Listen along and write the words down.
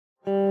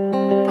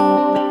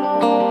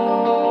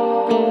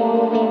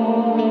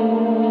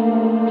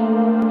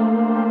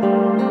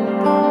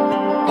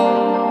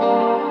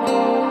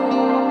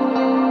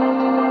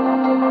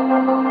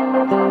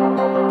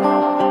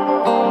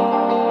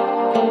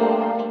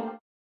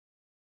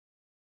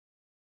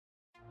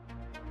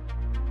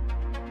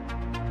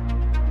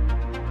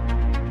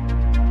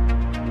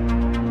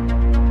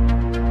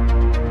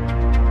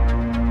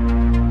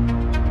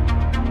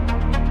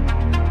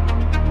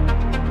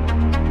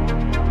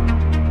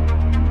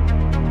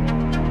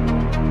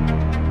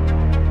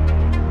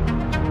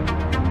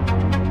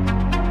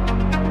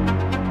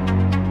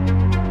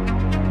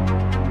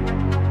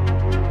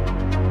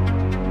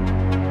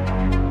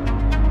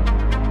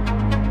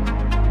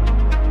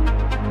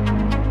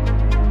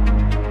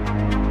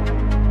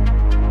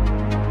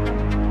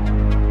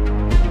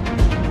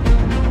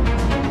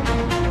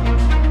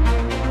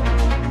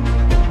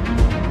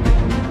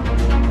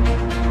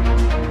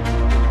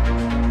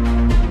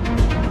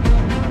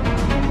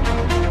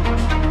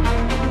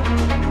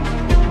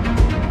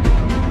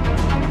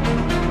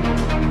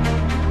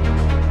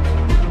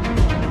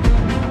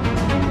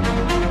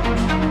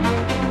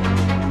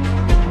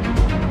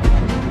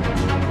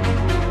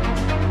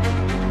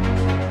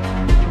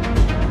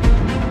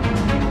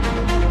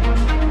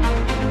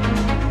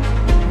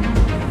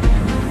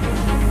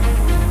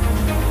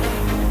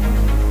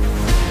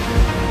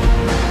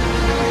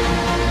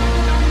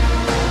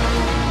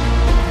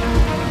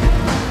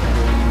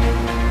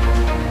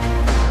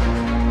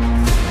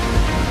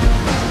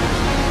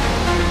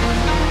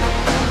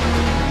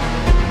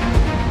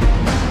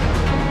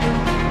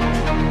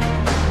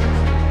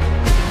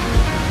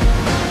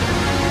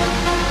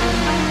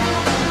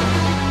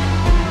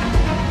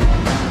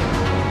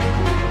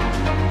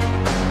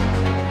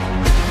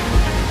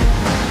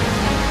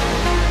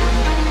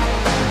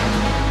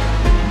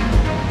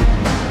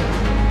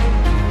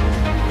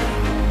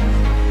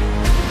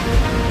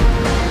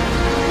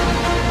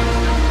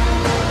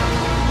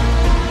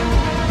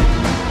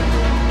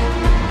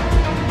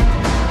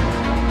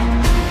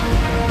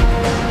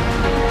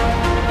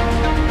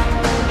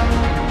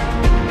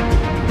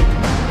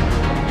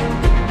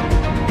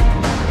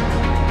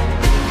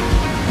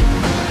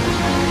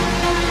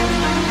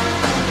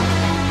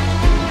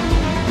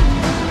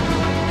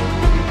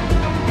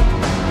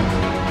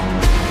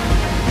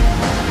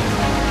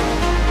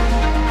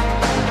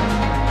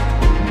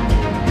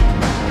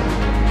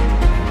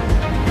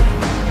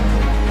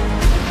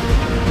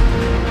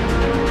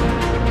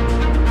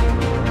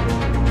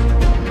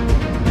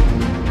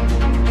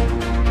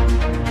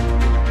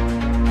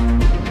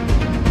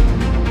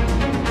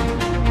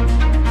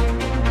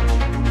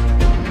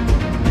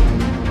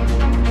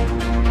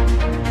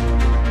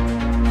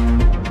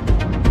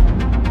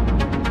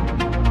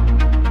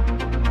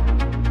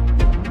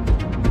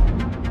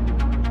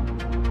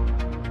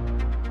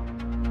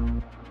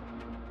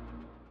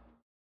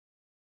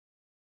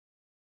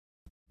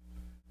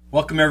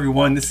Welcome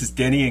everyone, this is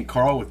Denny and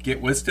Karl with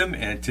Get Wisdom,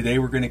 and today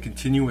we're going to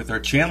continue with our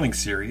channeling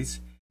series.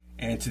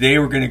 And today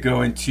we're going to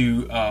go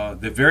into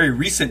the very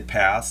recent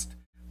past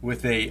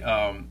with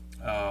an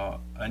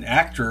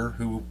actor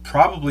who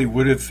probably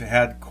would have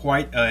had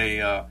quite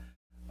a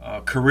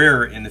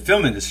career in the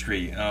film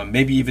industry,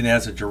 maybe even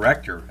as a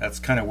director. That's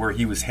kind of where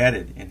he was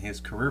headed in his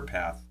career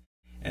path.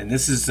 And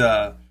this is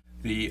the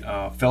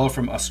fellow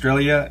from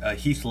Australia,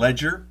 Heath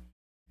Ledger.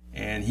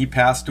 And he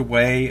passed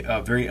away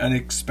very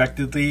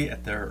unexpectedly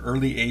at the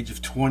early age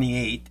of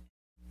 28.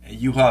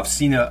 You have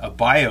seen a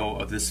bio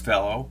of this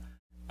fellow.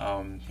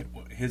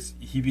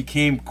 He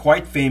became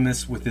quite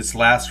famous with his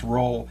last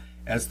role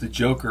as the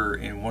Joker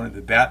in one of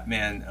the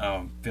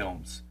Batman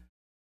films.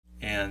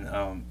 And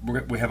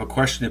we have a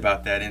question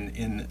about that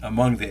in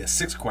among the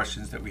 6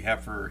 questions that we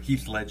have for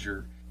Heath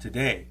Ledger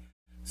today.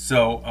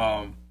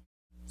 So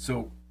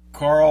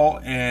Karl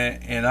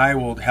and I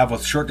will have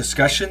a short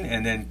discussion,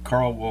 and then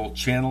Karl will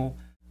channel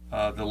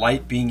the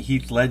light being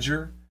Heath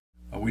Ledger.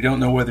 We don't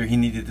know whether he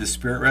needed the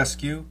spirit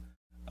rescue,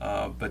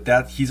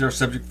 but he's our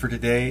subject for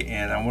today.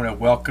 And I want to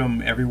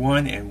welcome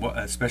everyone, and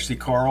especially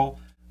Karl,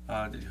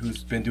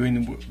 who's been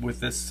doing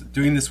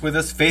this with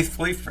us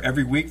faithfully for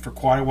every week for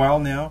quite a while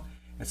now.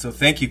 And so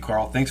thank you,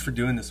 Karl. Thanks for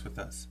doing this with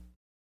us.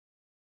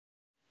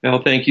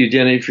 Well, thank you,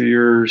 Denny, for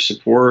your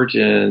support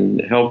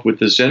and help with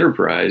this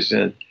enterprise.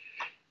 And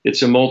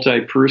it's a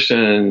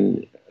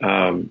multi-person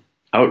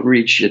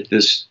outreach at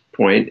this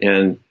point,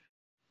 and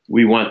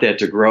we want that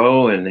to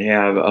grow and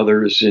have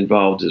others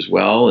involved as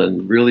well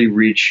and really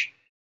reach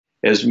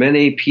as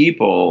many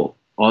people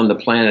on the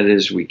planet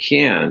as we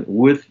can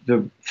with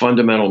the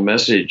fundamental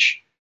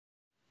message.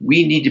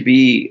 We need to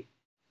be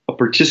a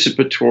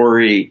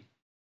participatory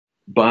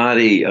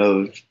body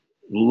of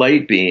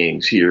light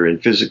beings here in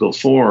physical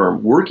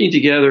form, working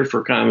together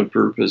for common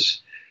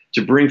purpose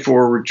to bring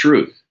forward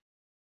truth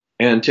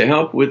and to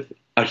help with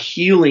a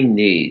healing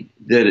need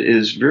that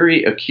is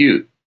very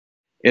acute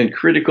and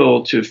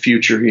critical to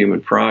future human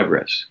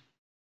progress.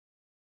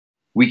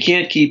 We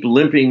can't keep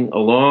limping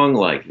along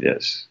like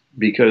this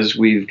because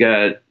we've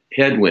got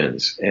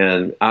headwinds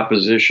and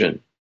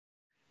opposition.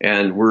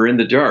 and we're in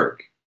the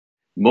dark.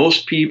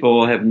 Most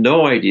people have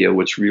no idea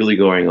what's really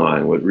going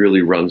on, what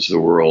really runs the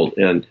world,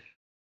 and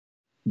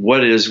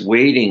what is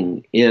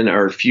waiting in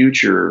our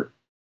future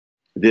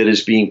that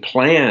is being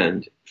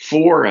planned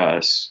for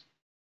us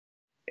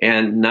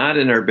and not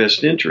in our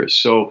best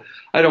interest. So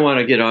I don't want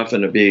to get off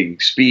on a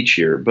big speech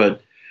here,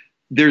 but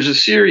there's a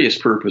serious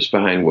purpose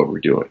behind what we're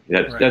doing.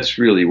 That's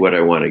really what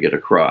I want to get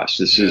across.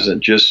 This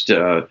isn't just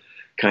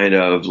kind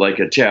of like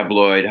a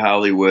tabloid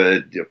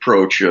Hollywood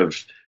approach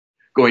of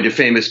going to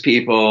famous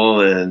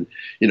people and,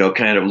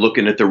 kind of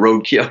looking at the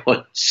roadkill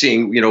and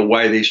seeing,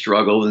 why they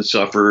struggled and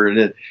suffered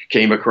and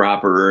came a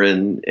cropper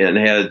and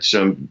had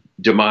some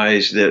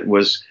demise that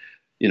was,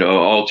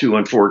 all too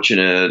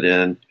unfortunate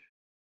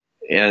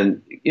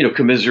and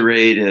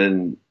commiserate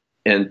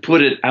and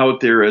put it out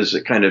there as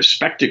a kind of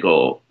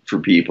spectacle for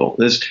people.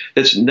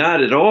 That's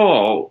not at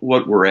all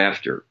what we're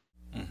after.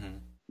 Mm-hmm.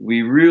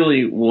 We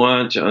really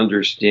want to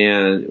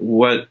understand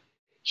what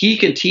he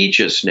can teach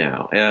us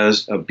now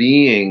as a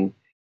being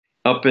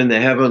up in the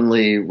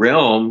heavenly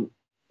realm,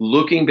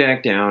 looking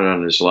back down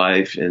on his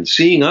life and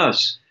seeing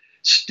us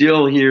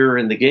still here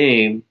in the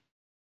game,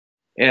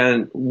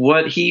 and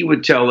what he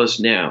would tell us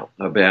now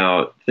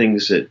about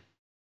things that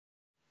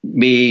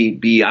may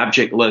be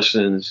object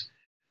lessons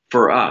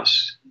for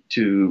us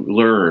to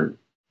learn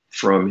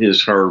from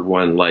his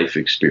hard-won life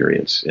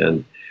experience.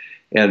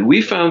 And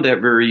we found that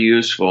very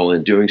useful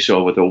in doing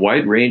so with a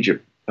wide range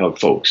of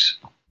folks,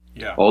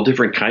 all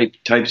different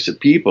types of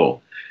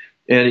people.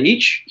 And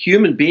each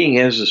human being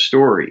has a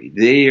story.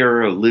 They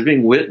are a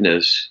living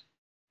witness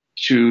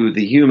to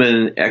the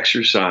human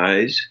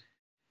exercise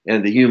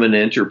and the human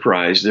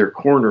enterprise, their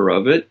corner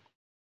of it,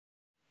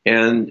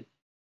 and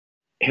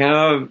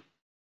have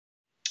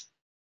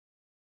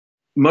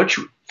much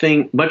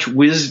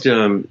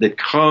wisdom that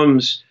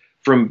comes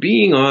from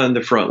being on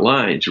the front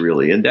lines,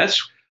 really. And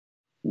that's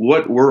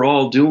what we're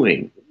all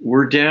doing.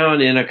 We're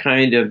down in a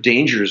kind of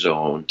danger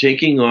zone,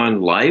 taking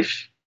on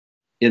life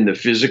in the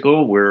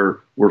physical, where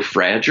we're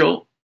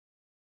fragile,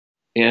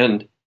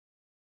 and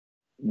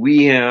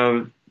we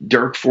have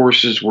dark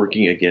forces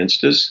working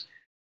against us.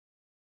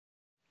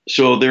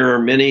 So there are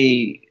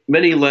many,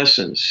 many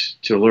lessons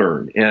to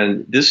learn.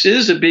 And this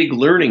is a big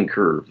learning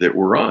curve that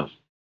we're on.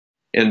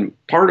 And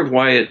part of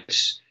why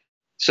it's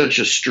such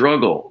a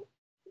struggle,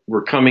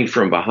 we're coming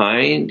from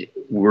behind,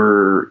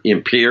 we're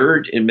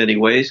impaired in many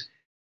ways,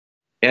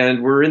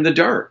 and we're in the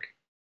dark.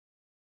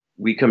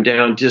 We come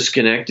down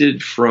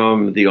disconnected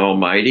from the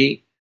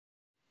Almighty,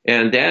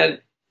 and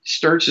that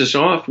starts us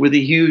off with a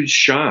huge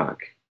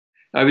shock.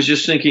 I was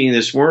just thinking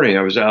this morning,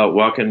 I was out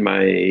walking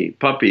my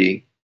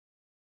puppy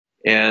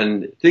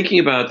and thinking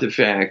about the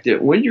fact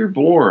that when you're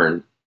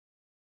born,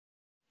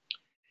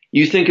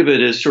 you think of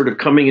it as sort of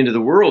coming into the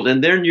world,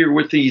 and then you're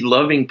with the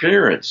loving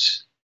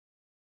parents.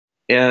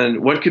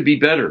 And what could be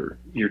better?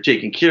 You're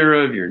taken care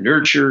of, you're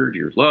nurtured,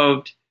 you're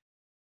loved.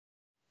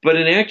 But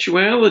in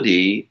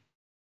actuality,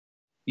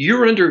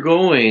 you're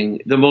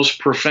undergoing the most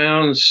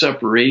profound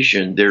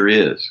separation there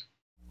is,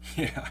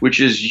 which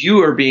is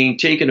you are being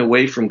taken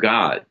away from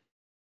God,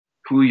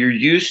 who you're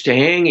used to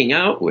hanging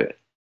out with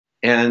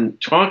and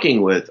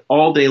talking with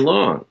all day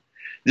long.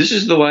 This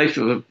is the life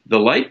of the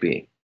light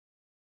being,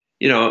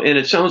 and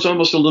it sounds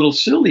almost a little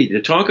silly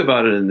to talk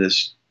about it in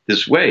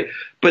this way,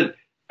 but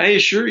I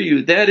assure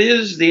you that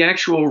is the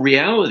actual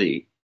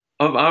reality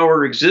of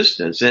our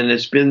existence, and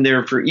it's been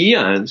there for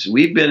eons.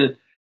 We've been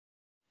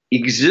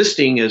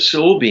existing as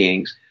soul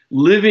beings,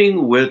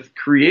 living with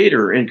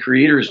Creator and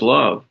Creator's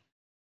love,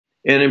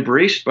 and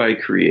embraced by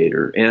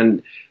Creator,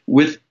 and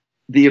with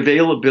the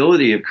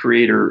availability of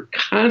Creator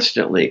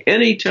constantly.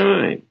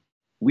 Anytime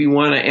we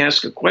want to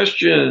ask a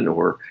question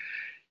or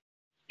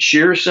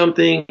share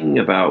something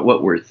about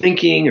what we're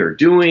thinking or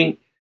doing,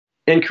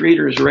 and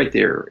Creator is right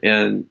there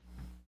and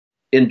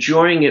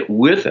enjoying it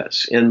with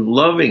us and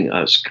loving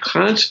us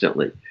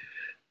constantly.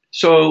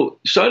 So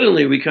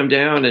suddenly we come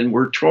down and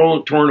we're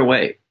torn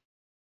away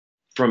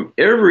from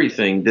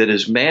everything that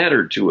has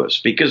mattered to us,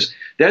 because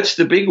that's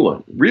the big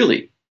one,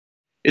 really.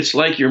 It's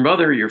like your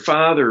mother, your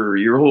father,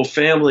 your whole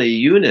family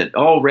unit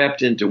all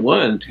wrapped into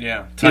one.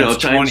 Yeah,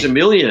 times a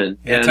million.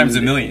 Yeah, times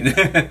a million.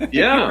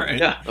 Yeah, right.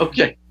 Yeah,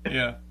 okay.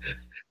 Yeah.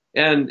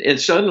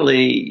 And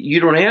suddenly you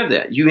don't have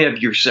that. You have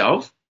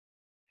yourself,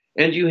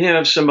 and you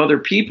have some other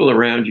people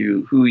around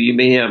you who you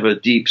may have a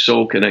deep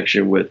soul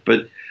connection with,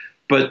 but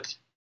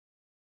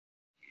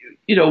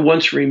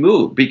once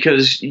removed,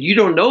 because you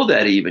don't know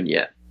that even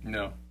yet.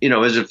 No.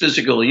 As a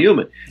physical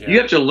human, you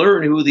have to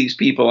learn who these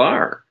people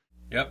are.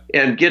 Yep.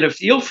 And get a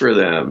feel for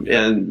them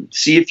and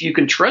see if you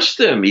can trust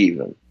them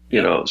even,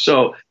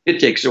 so it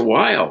takes a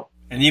while.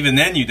 And even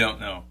then you don't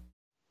know.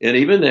 And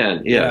even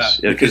then, yes.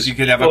 Yeah, because you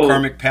could have a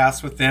karmic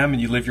past with them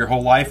and you live your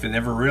whole life and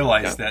never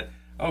realize that,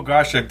 oh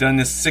gosh, I've done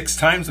this 6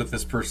 times with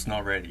this person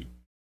already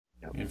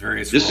in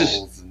various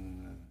roles.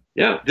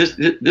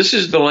 This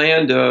is the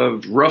land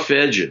of rough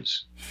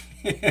edges,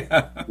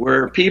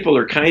 where people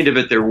are kind of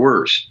at their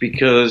worst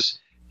because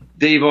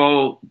they've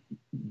all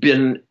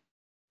been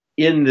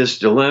in this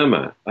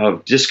dilemma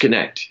of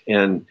disconnect,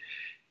 and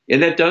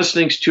And that does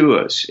things to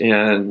us,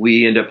 and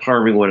we end up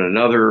harming one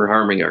another,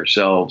 harming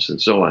ourselves, and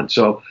so on.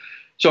 So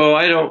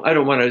I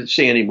don't want to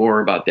say any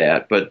more about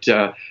that. But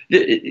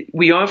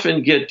we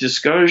often get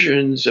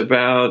discussions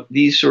about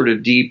these sort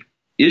of deep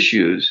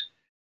issues,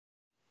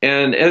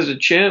 and as a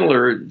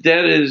channeler,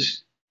 that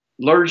is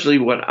largely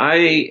what I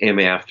am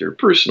after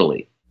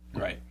personally.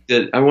 Right.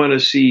 That I want to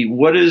see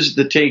what is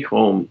the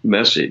take-home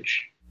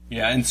message.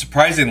 Yeah, and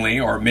surprisingly,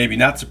 or maybe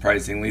not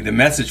surprisingly, the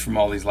message from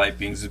all these light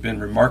beings has been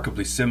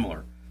remarkably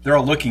similar. They're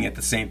all looking at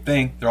the same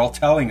thing. They're all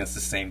telling us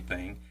the same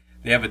thing.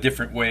 They have a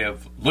different way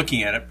of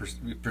looking at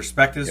it,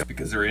 perspectives,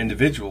 because they're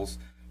individuals.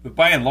 But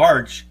by and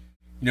large,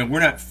 we're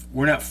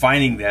not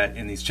finding that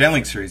in these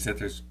channeling series that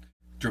there's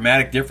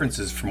dramatic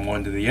differences from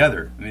one to the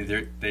other. I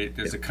mean,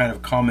 there's a kind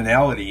of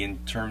commonality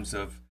in terms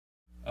of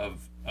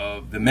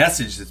the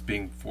message that's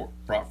being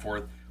brought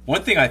forth.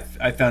 One thing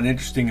I found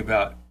interesting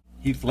about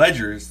Heath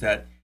Ledger is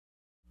that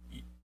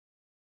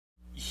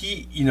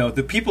he,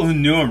 the people who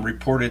knew him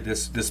reported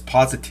this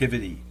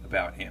positivity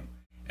about him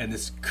and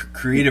this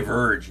creative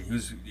urge. He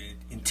was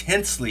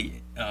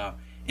intensely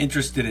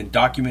interested in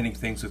documenting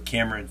things with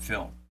camera and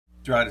film.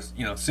 Throughout his,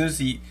 as soon as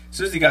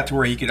he got to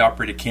where he could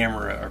operate a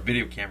camera or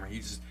video camera, he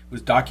just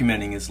was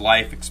documenting his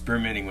life,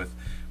 experimenting with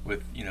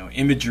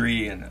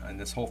imagery and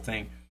this whole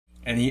thing.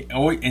 And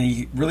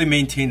he really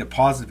maintained a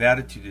positive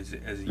attitude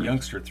as a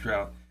youngster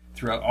throughout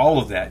all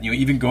of that.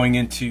 Even going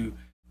into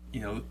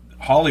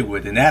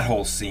Hollywood and that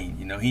whole scene.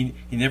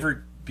 He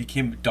never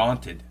became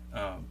daunted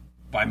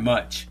by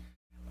much.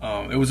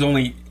 It was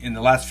only in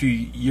the last few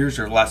years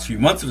or the last few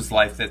months of his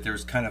life that there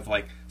was kind of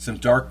like some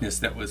darkness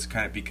that was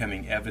kind of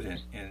becoming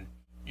evident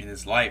in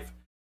his life.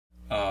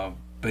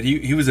 But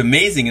he was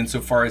amazing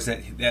insofar as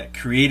that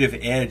creative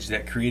edge,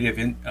 that creative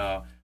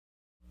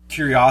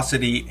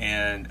curiosity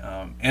and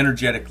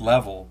energetic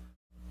level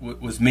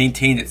was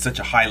maintained at such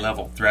a high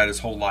level throughout his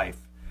whole life.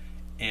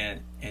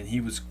 And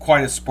he was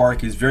quite a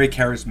spark. He was very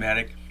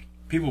charismatic.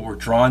 People were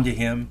drawn to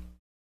him,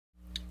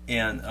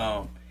 and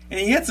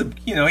he had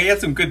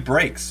some good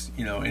breaks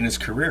in his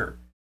career.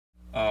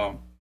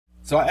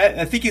 So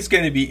I think he's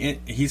going to be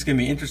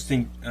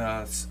interesting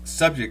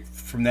subject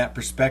from that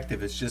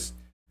perspective. It's just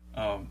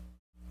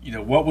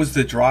what was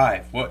the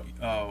drive?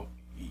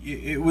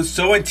 It was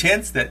so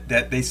intense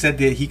that they said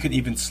that he couldn't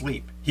even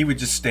sleep. He would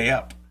just stay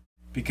up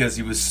because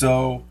he was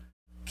so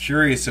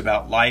curious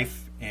about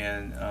life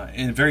and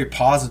in a very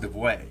positive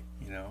way,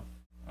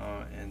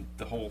 and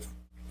the whole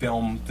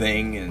film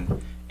thing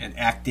and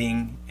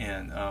acting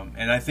and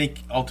I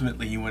think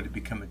ultimately he wanted to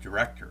become a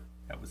director.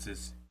 That was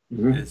his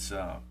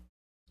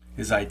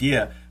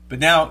idea. But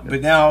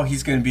now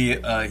he's going to be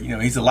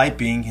he's a light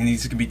being, and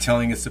he's going to be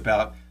telling us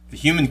about the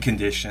human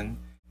condition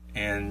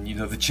and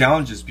the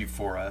challenges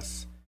before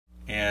us.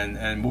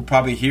 And we'll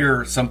probably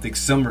hear something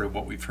similar to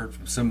what we've heard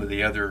from some of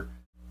the other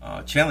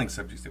channeling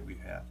subjects that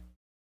we've had.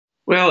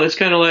 Well, it's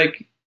kind of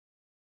like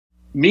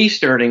me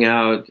starting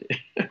out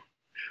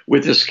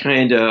with this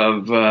kind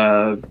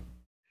of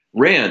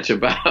rant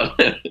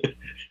about,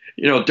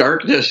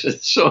 darkness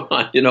and so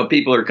on.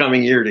 People are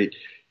coming here to,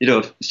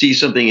 see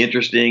something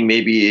interesting.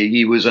 Maybe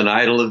he was an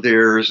idol of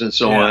theirs and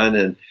so on.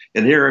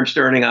 And here I'm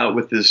starting out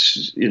with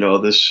this,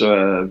 this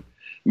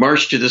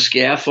march to the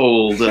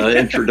scaffold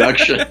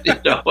introduction,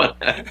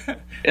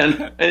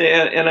 and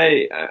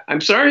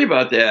I'm sorry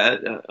about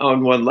that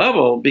on one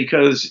level,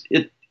 because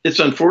it's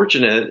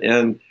unfortunate,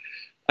 and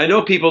I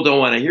know people don't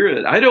want to hear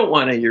it. I don't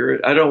want to hear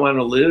it. I don't want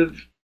to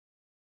live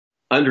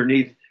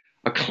underneath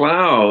a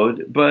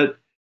cloud, but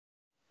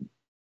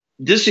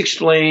this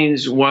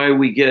explains why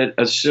we get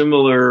a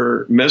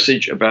similar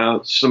message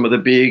about some of the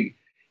big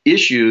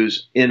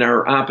issues in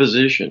our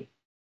opposition,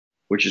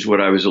 which is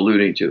what I was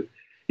alluding to.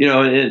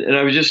 And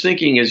I was just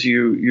thinking as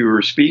you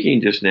were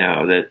speaking just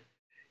now that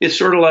it's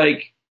sort of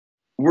like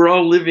we're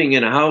all living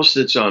in a house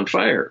that's on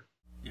fire.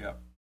 Yeah.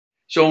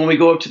 So when we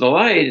go up to the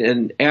light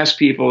and ask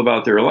people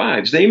about their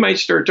lives, they might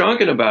start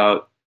talking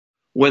about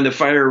when the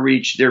fire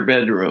reached their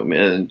bedroom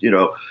and,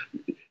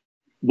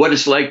 what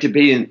it's like to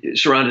be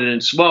surrounded in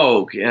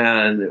smoke,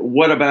 and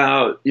what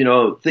about,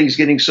 things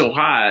getting so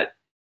hot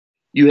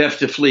you have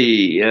to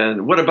flee,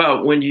 and what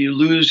about when you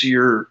lose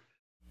your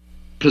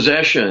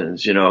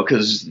possessions,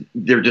 because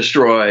they're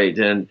destroyed,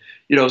 and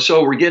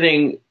so we're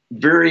getting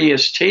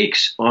various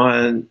takes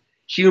on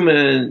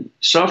human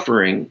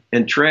suffering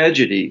and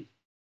tragedy,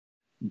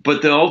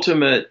 but the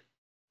ultimate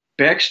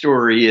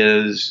backstory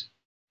is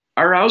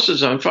our house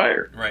is on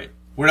fire. Right.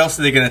 What else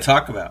are they going to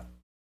talk about?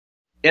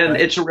 And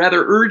it's a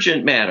rather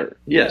urgent matter.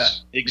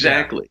 Yes, yeah.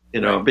 Exactly.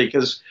 Yeah.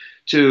 Because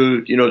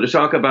to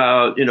talk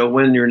about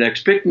when your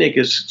next picnic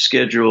is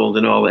scheduled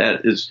and all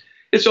that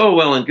it's all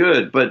well and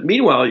good, but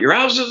meanwhile, your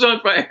house is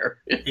on fire.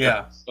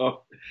 Yeah.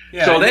 So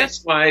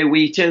that's why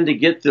we tend to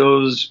get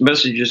those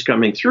messages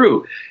coming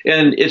through.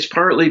 And it's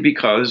partly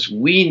because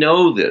we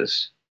know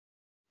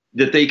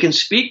that they can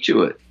speak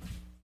to it.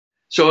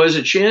 So as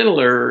a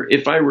channeler,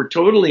 if I were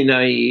totally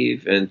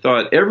naive and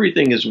thought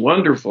everything is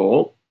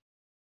wonderful,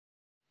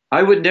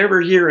 I would never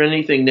hear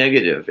anything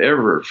negative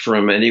ever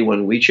from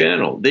anyone we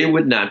channel. They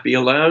would not be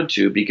allowed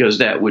to, because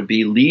that would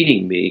be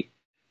leading me,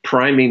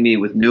 priming me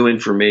with new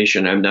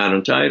information I'm not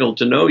entitled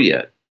to know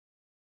yet.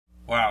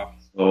 Wow.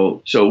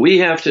 So we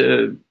have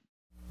to.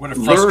 What a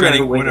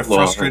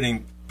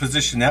frustrating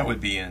position that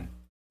would be in.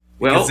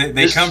 Because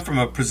they come from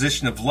a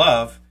position of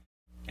love,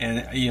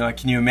 and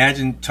can you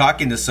imagine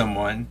talking to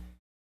someone,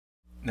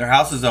 their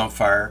house is on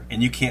fire,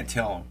 and you can't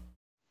tell them?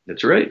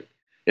 That's right.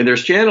 And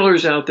there's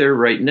channelers out there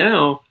right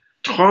now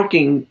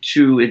talking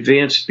to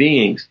advanced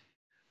beings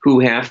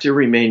who have to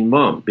remain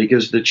mum,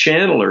 because the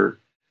channeler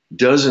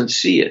doesn't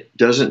see it,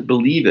 doesn't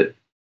believe it,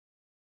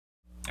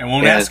 and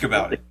won't ask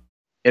about it.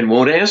 And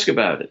won't ask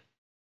about it.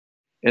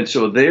 And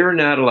so they're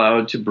not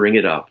allowed to bring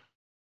it up.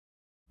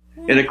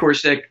 And of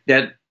course,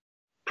 that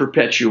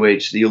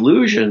perpetuates the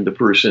illusion the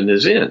person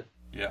is in.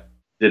 Yeah.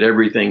 That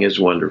everything is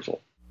wonderful.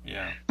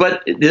 Yeah.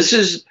 But this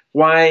is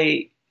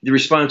why the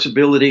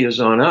responsibility is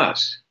on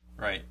us.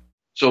 Right.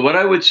 So what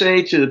I would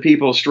say to the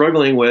people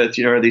struggling with,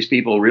 are these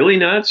people really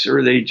nuts, or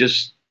are they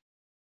just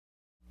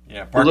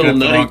a little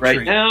nutty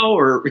right now,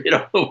 or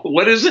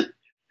what is it?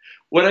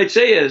 What I'd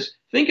say is,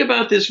 think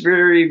about this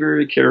very,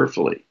 very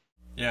carefully.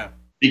 Yeah.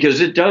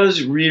 Because it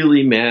does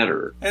really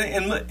matter.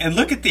 And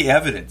look at the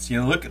evidence.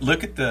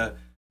 Look at the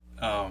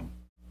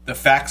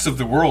facts of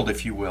the world,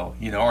 if you will.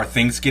 Are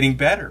things getting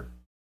better?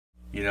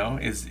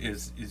 Is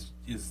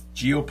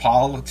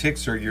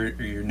geopolitics or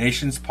your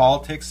nation's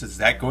politics, is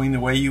that going the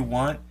way you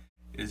want?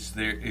 Is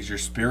your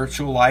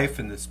spiritual life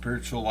and the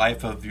spiritual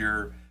life of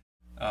your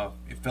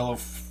fellow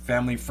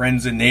family,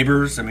 friends, and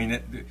neighbors? I mean,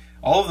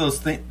 all of those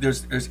things.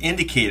 There's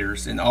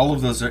indicators in all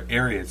of those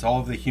areas, all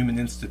of the human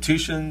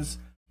institutions,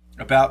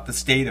 about the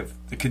state of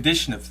the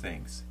condition of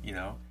things.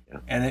 Yeah.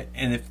 And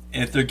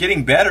if they're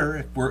getting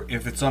better,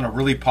 if it's on a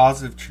really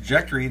positive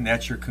trajectory, and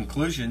that's your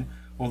conclusion,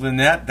 well, then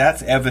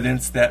that's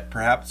evidence that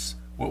perhaps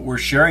what we're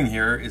sharing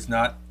here is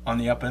not on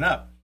the up and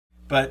up.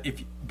 But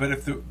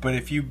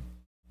if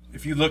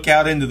you look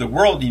out into the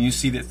world and you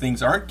see that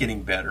things aren't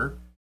getting better,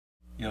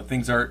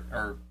 things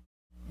we're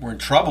in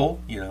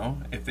trouble.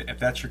 If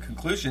that's your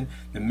conclusion,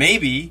 then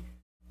maybe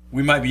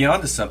we might be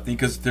onto something,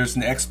 because there's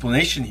an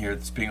explanation here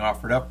that's being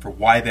offered up for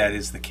why that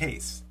is the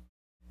case,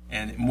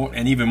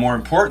 and even more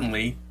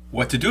importantly,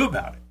 what to do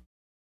about it.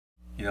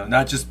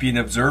 Not just be an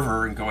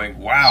observer and going,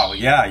 "Wow,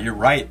 yeah, you're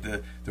right.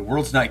 The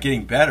world's not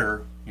getting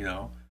better."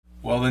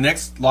 Well, the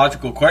next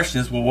logical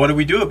question is, well, what do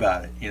we do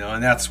about it?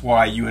 And that's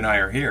why you and I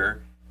are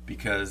here,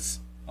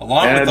 because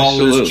along with all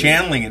this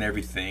channeling and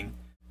everything,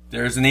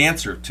 there's an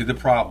answer to the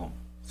problem.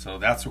 So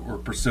that's what we're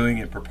pursuing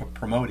and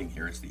promoting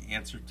here, is the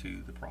answer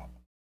to the problem.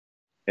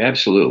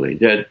 Absolutely.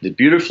 That's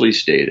beautifully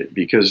stated,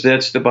 because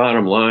that's the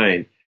bottom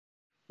line.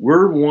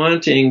 We're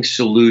wanting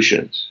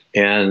solutions,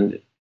 and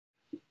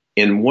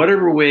in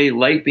whatever way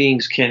light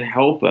beings can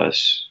help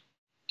us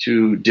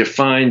to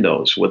define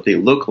those, what they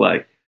look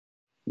like,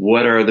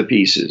 what are the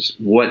pieces,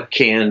 what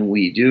can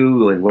we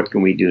do, and what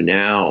can we do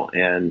now,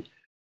 and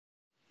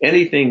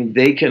anything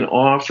they can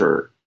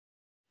offer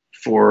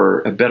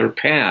for a better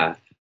path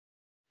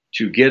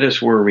to get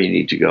us where we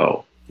need to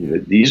go.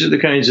 These are the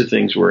kinds of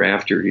things we're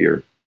after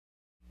here.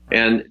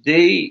 And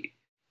they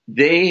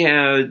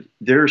had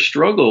their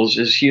struggles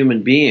as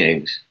human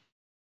beings.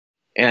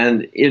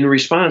 And in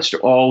response to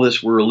all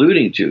this we're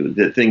alluding to,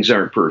 that things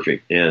aren't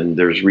perfect and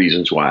there's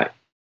reasons why.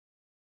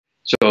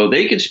 So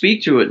they can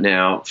speak to it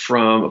now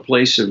from a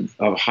place of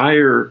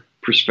higher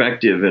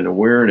perspective and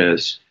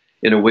awareness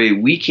in a way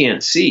we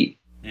can't see.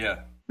 Yeah.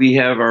 We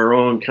have our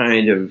own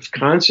kind of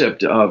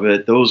concept of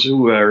it. Those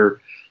who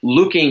are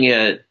looking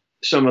at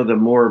some of the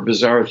more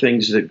bizarre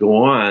things that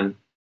go on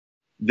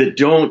that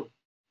don't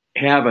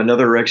have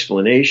another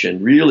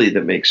explanation really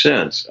that makes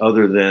sense,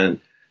 other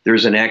than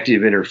there's an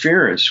active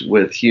interference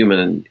with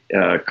human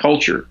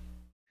culture.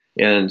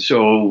 And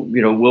so,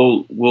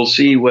 we'll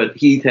see what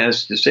Heath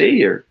has to say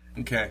here.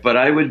 Okay. But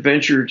I would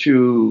venture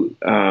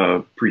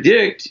to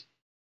predict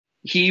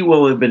he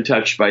will have been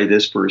touched by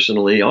this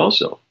personally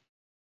also.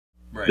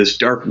 Right. This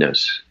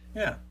darkness.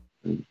 Yeah.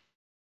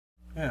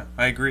 Yeah,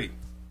 I agree.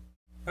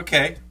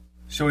 Okay.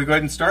 Shall we go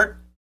ahead and start?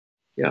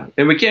 Yeah.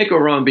 And we can't go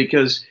wrong,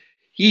 because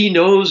he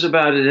knows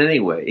about it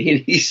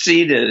anyway. He's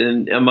seen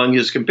it among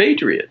his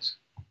compatriots.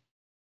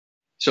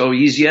 So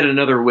he's yet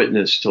another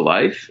witness to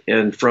life,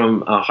 and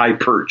from a high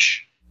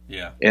perch.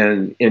 Yeah.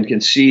 And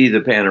can see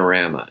the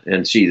panorama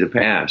and see the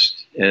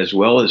past as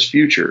well as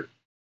future,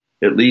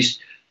 at least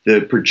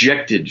the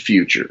projected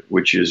future,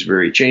 which is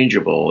very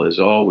changeable, as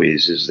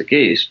always is the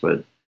case.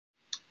 But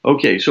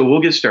okay, so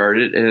we'll get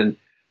started, and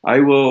I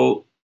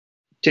will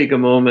take a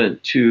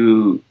moment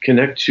to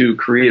connect to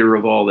Creator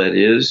of all that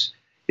is.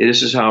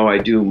 This is how I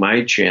do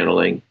my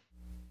channeling,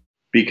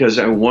 because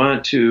I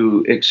want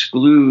to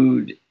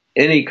exclude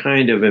any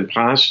kind of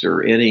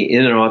imposter, any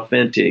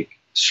inauthentic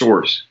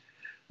source.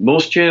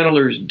 Most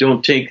channelers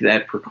don't take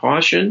that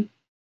precaution,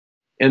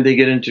 and they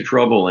get into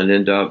trouble and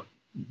end up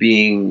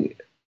being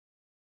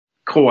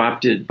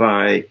co-opted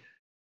by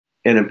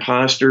an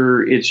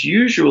imposter. It's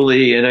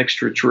usually an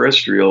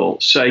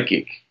extraterrestrial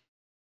psychic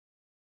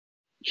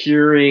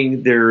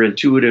hearing their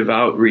intuitive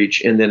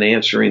outreach and then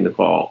answering the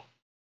call.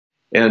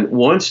 And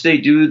once they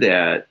do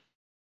that,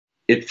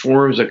 it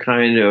forms a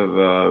kind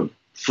of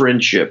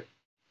friendship,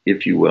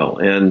 if you will.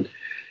 And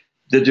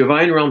the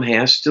divine realm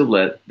has to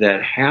let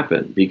that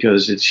happen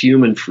because it's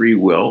human free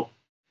will.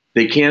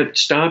 They can't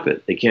stop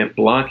it. They can't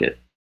block it.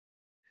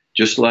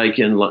 Just like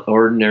in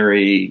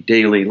ordinary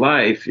daily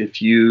life,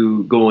 if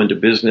you go into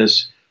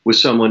business with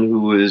someone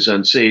who is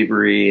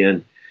unsavory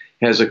and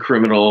has a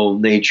criminal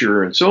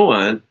nature and so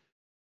on,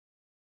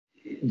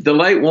 the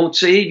light won't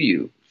save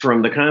you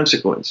from the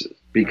consequences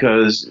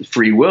because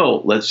free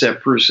will lets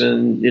that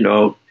person,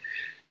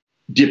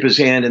 dip his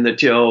hand in the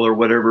till or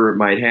whatever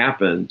might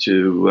happen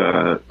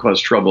to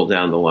cause trouble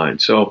down the line.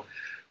 So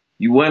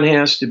one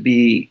has to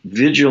be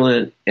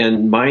vigilant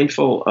and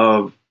mindful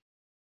of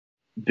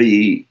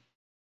the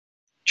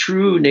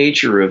true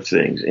nature of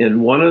things.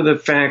 And one of the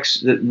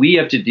facts that we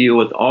have to deal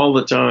with all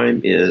the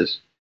time is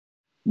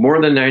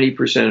more than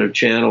 90% of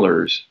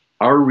channelers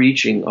are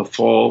reaching a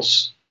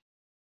false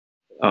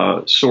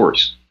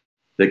source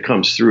that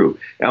comes through,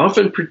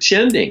 often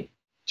pretending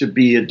to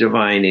be a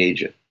divine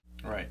agent,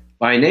 right,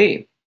 by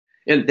name.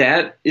 And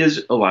that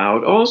is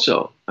allowed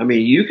also. I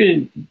mean, you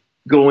can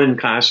go in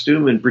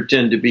costume and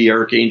pretend to be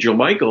Archangel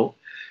Michael.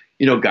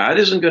 God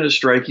isn't going to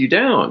strike you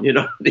down.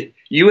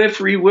 You have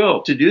free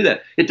will to do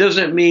that. It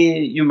doesn't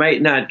mean you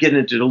might not get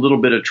into a little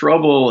bit of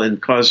trouble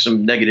and cause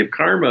some negative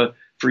karma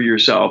for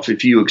yourself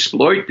if you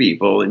exploit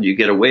people and you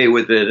get away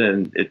with it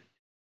and it,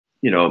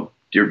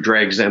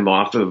 drags them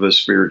off of a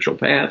spiritual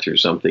path or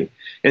something.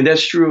 And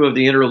that's true of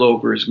the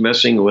interlopers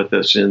messing with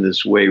us in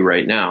this way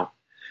right now.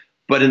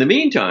 But in the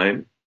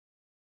meantime,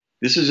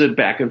 this is a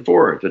back and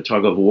forth, a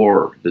tug of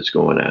war that's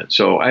going on.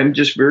 So I'm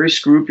just very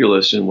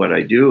scrupulous in what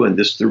I do, and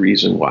this is the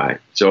reason why.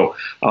 So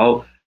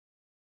I'll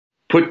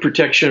put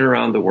protection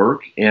around the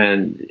work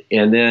and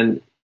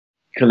then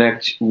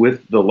connect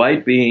with the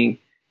light being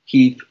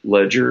Heath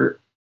Ledger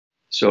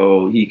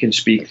so he can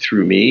speak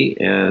through me,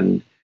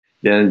 and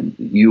then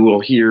you will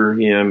hear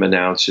him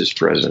announce his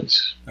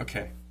presence.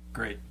 Okay,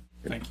 great.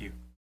 Thank you.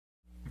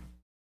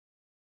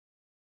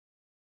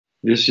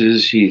 This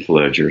is Heath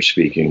Ledger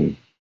speaking.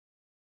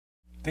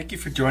 Thank you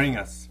for joining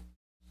us.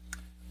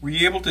 Were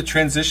you able to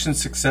transition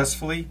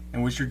successfully,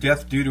 and was your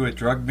death due to a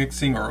drug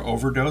mixing or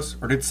overdose,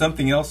 or did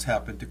something else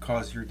happen to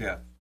cause your death?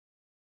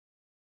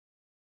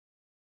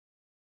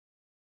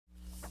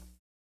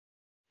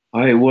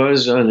 I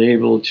was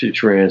unable to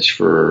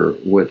transfer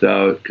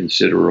without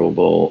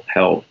considerable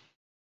help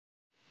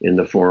in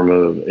the form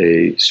of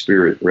a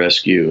spirit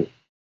rescue.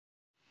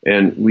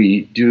 And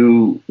we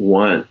do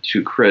want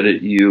to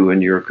credit you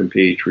and your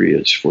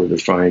compatriots for the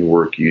fine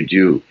work you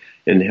do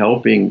in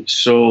helping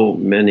so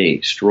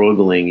many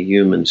struggling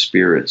human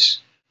spirits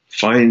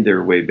find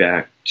their way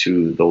back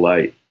to the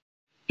light.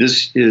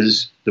 This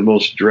is the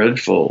most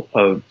dreadful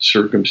of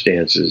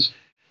circumstances,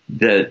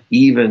 that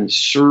even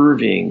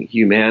serving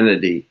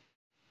humanity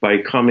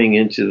by coming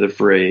into the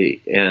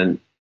fray and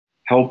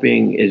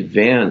helping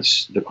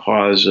advance the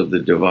cause of the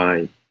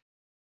divine,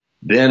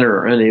 then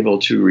are unable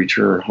to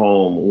return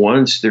home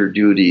once their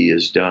duty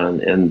is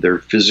done and their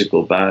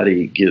physical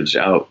body gives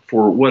out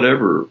for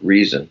whatever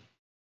reason.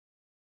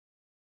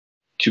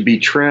 To be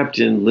trapped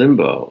in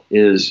limbo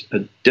is a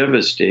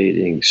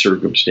devastating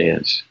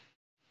circumstance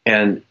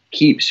and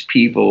keeps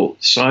people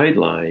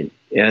sidelined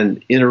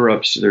and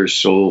interrupts their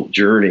soul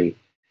journey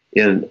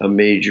in a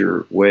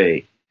major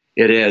way.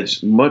 It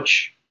adds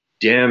much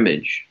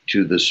damage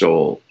to the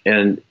soul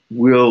and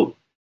will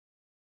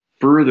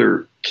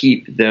further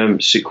keep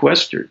them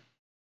sequestered.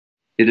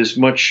 It is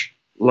much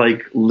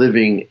like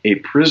living a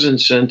prison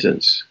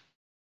sentence.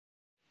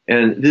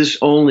 And this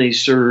only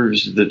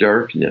serves the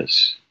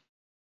darkness.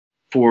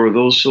 For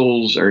those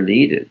souls are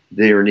needed.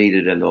 They are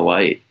needed in the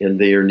light, and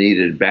they are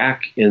needed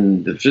back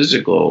in the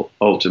physical,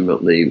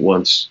 ultimately,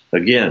 once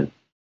again.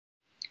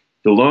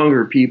 The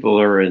longer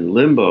people are in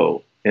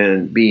limbo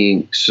and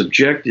being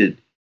subjected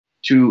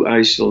to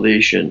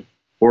isolation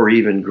or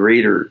even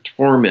greater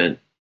torment,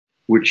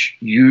 which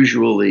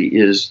usually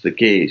is the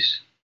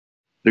case,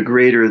 the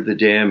greater the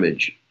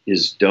damage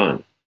is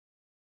done.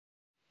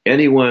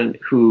 Anyone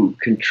who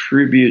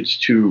contributes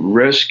to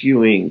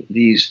rescuing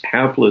these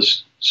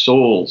hapless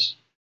souls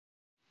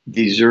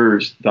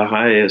deserves the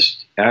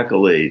highest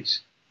accolades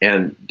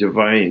and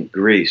divine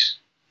grace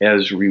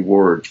as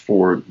reward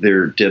for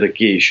their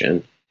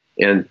dedication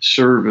and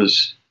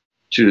service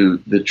to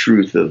the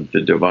truth of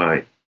the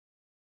divine.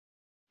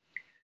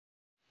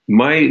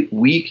 My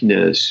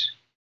weakness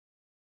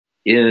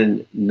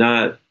in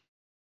not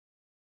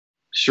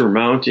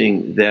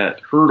surmounting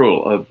that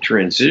hurdle of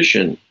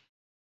transition,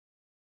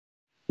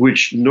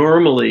 which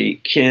normally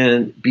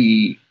can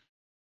be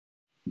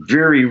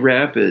very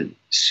rapid,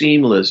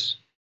 seamless,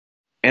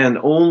 and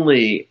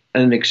only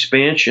an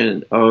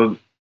expansion of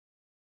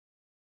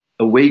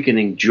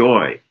awakening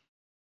joy,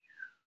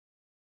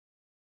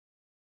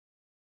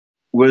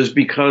 was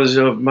because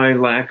of my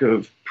lack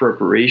of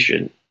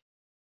preparation,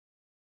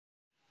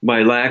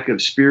 my lack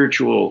of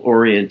spiritual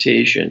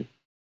orientation,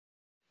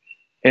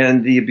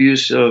 and the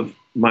abuse of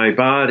my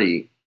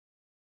body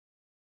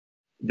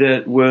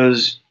that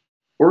was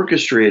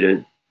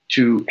orchestrated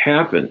to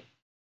happen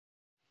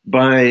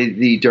by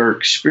the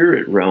dark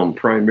spirit realm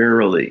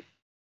primarily.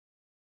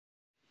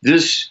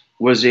 This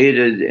was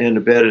aided and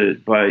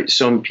abetted by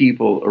some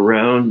people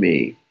around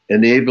me,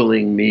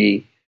 enabling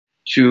me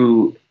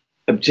to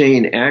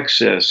obtain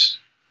access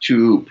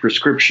to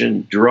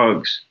prescription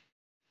drugs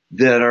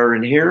that are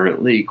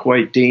inherently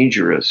quite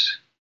dangerous.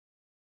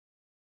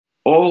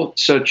 All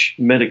such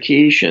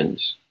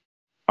medications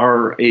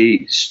are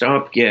a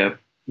stopgap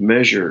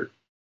measure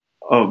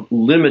of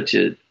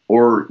limited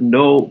or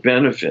no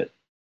benefit.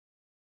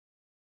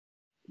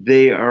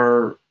 They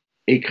are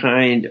a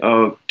kind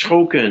of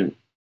token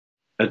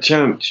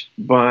attempt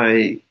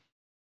by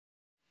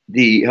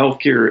the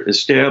healthcare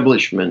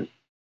establishment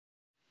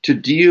to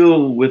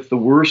deal with the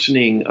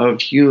worsening of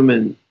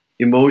human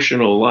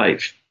emotional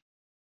life,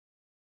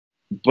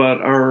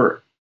 but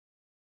are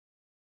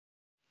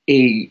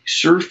a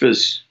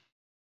surface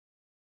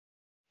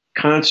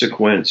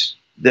consequence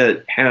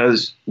that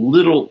has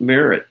little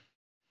merit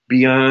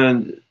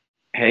beyond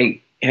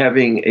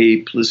having a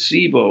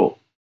placebo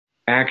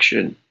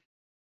action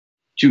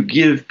to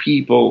give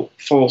people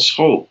false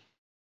hope.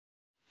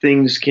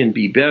 Things can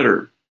be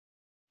better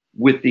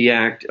with the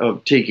act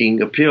of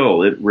taking a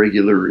pill at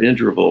regular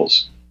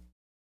intervals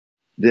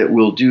that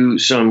will do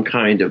some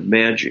kind of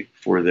magic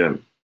for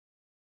them.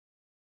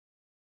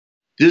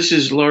 This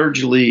is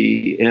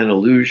largely an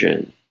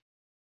illusion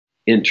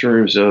in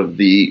terms of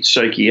the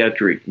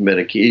psychiatric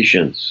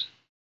medications.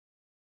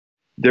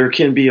 There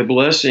can be a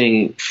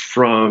blessing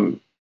from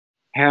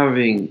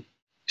having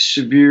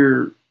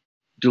severe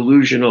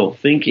delusional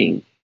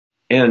thinking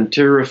and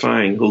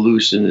terrifying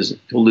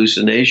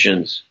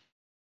hallucinations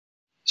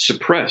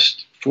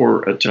suppressed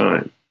for a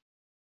time.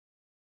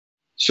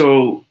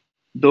 So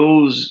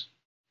those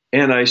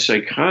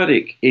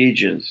antipsychotic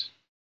agents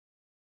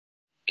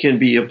can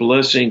be a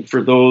blessing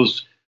for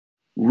those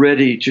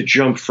ready to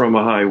jump from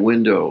a high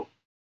window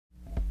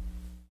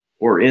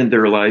or end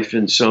their life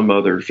in some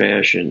other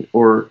fashion,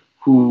 or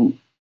who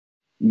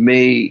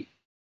may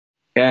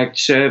act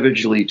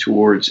savagely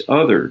towards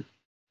others,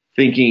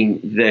 thinking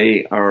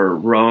they are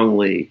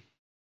wrongly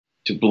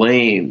to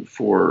blame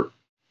for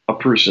a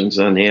person's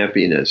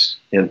unhappiness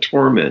and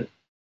torment.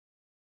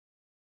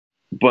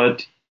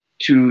 But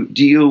to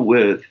deal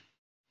with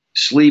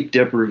sleep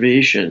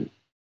deprivation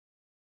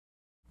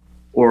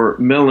or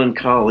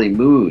melancholy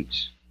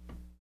moods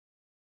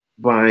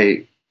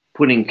by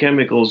putting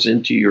chemicals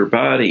into your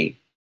body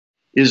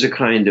is a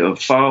kind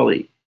of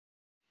folly,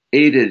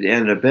 aided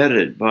and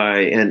abetted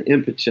by an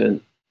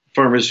impotent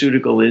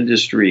pharmaceutical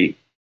industry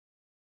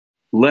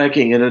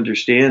lacking an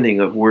understanding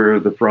of where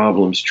the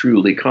problems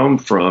truly come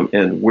from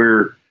and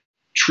where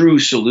true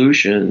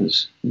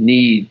solutions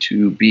need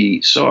to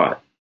be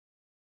sought.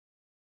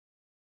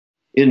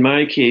 In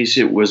my case,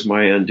 it was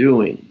my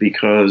undoing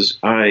because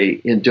I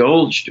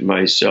indulged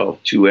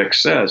myself to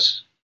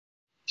excess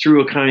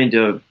through a kind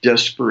of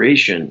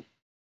desperation,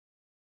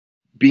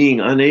 being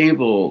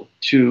unable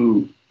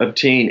to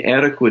obtain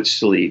adequate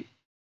sleep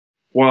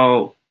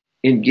while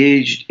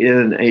engaged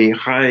in a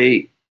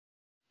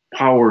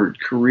high-powered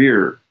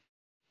career,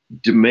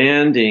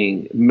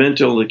 demanding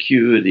mental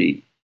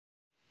acuity,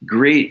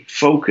 great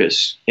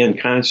focus and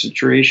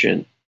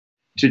concentration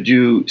to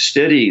do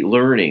steady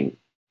learning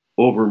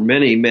over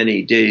many,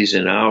 many days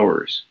and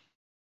hours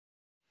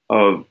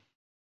of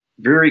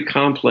very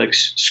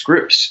complex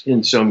scripts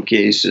in some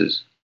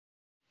cases,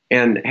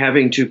 and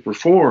having to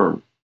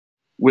perform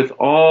with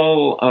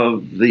all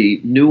of the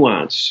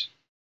nuance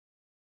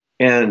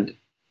and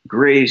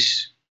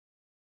grace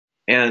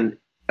and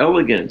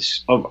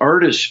elegance of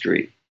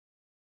artistry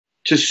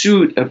to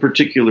suit a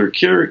particular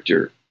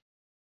character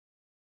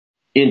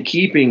in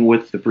keeping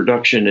with the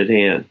production at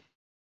hand.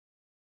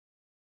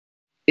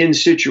 In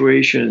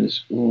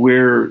situations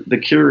where the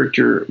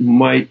character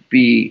might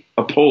be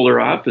a polar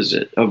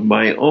opposite of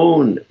my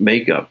own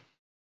makeup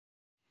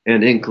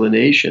and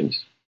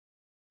inclinations.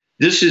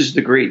 This is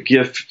the great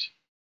gift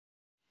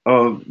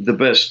of the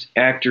best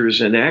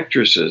actors and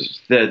actresses,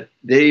 that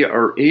they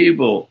are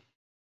able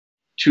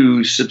to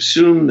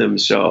subsume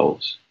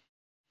themselves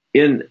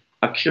in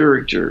a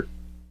character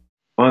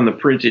on the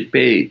printed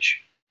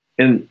page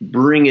and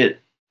bring it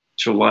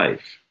to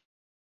life.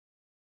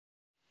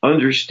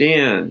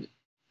 Understand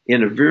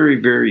in a very,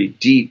 very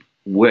deep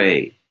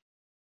way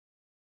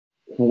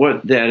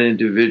what that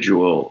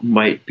individual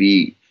might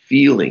be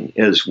feeling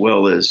as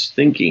well as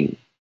thinking,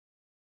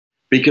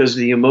 because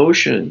the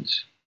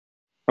emotions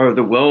are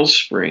the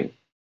wellspring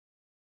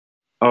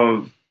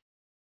of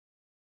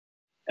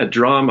a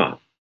drama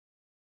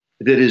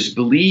that is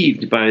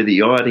believed by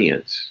the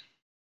audience.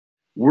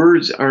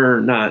 Words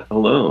are not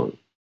alone.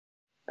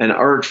 An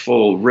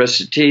artful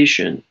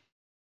recitation,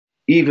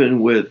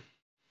 even with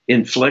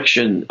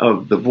inflection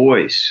of the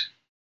voice,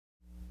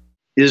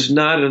 is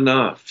not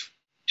enough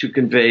to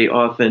convey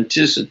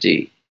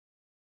authenticity.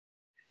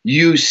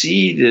 You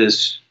see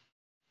this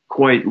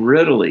quite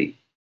readily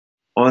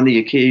on the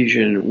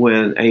occasion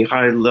when a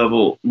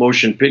high-level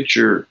motion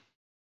picture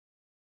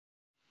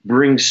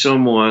bring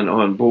someone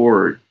on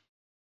board,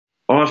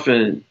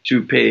 often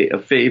to pay a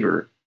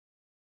favor,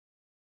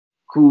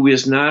 who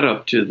is not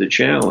up to the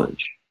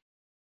challenge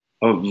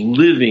of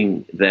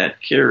living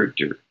that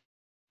character,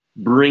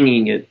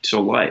 bringing it to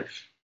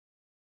life.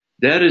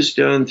 That is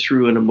done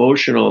through an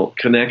emotional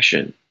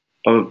connection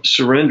of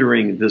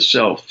surrendering the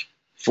self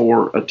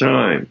for a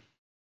time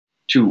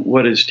to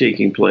what is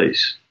taking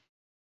place.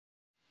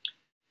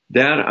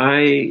 That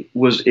I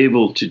was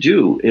able to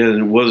do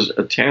and was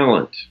a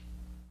talent.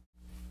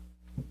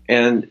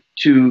 And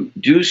to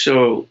do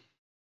so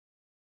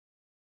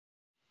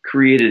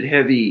created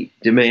heavy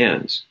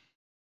demands.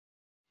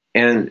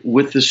 And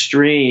with the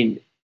strain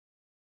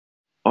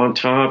on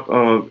top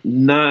of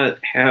not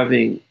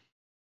having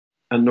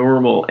a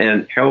normal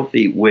and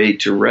healthy way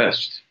to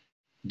rest,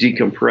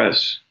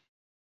 decompress,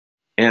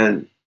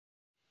 and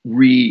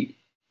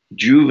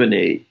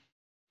rejuvenate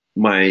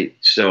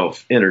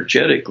myself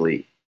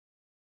energetically,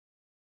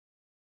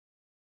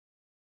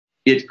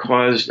 it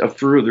caused a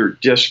further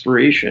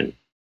desperation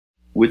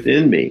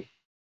within me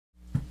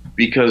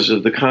because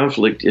of the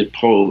conflict it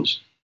posed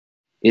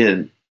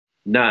in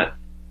not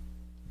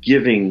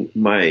giving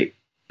my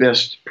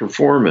best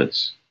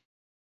performance.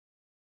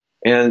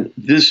 And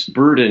this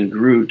burden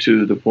grew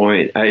to the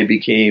point I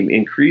became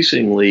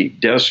increasingly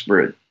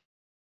desperate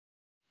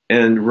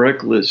and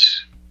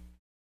reckless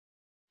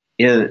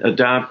in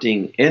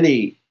adopting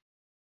anything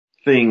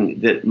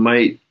that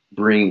might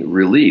bring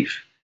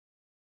relief.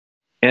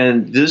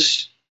 And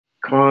this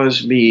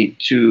caused me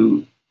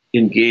to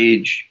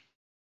engage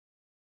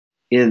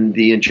in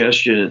the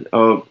ingestion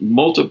of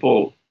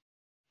multiple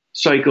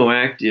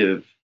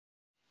psychoactive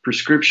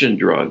prescription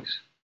drugs,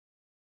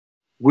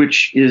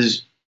 which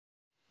is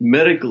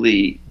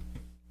medically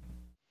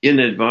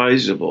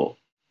inadvisable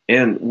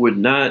and would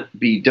not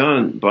be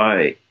done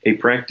by a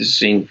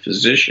practicing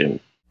physician.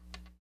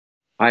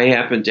 I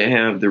happen to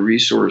have the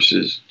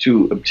resources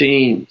to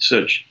obtain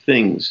such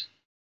things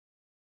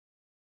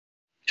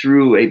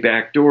through a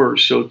back door,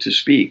 so to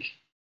speak.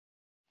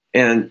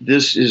 And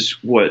this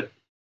is what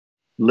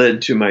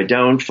led to my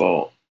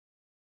downfall.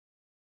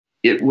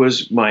 It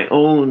was my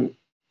own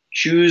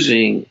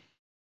choosing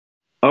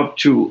up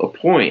to a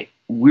point,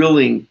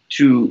 willing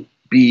to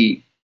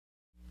be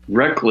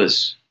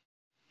reckless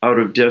out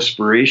of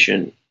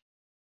desperation.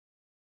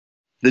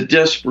 The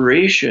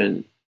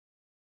desperation,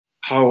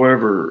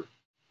 however,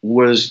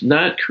 was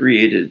not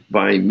created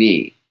by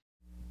me.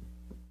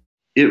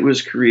 It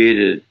was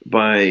created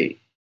by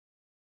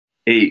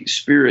a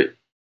spirit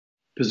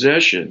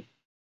possession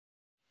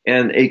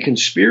and a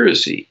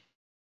conspiracy,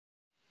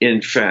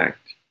 in fact,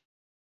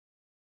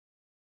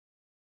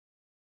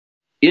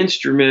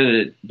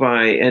 instrumented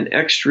by an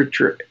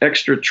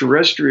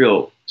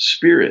extraterrestrial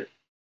spirit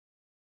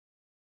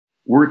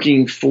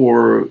working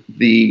for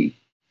the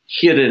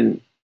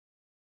hidden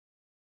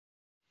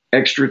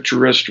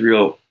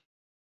extraterrestrial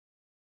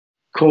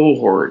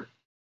cohort,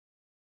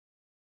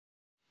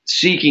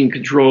 seeking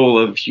control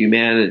of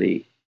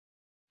humanity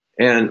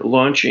and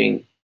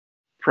launching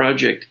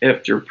project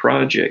after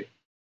project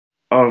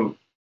of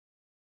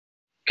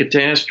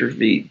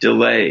catastrophe,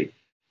 delay,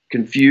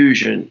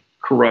 confusion,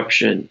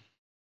 corruption,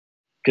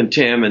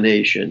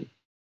 contamination,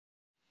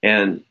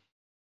 and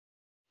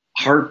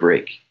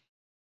heartbreak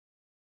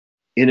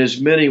in as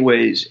many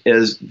ways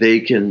as they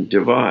can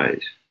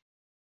devise.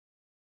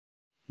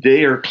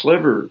 They are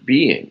clever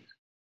beings.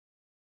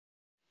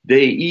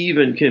 They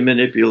even can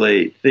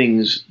manipulate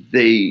things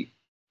they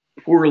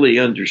poorly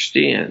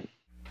understand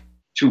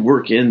to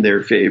work in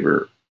their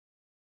favor.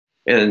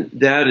 And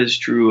that is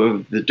true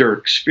of the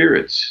dark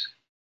spirits.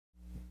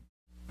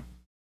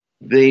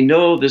 They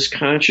know this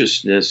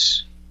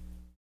consciousness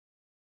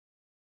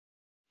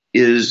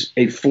is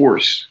a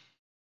force.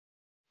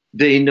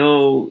 They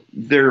know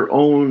their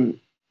own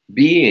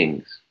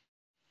beings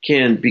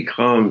can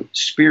become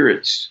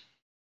spirits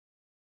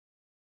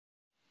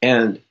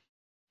and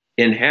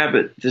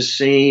inhabit the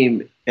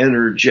same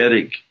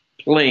energetic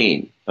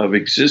plane of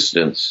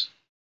existence.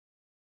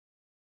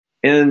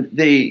 And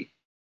they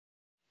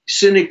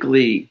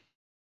cynically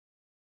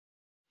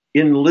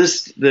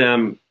enlist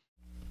them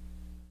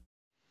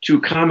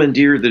to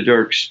commandeer the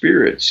dark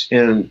spirits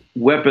and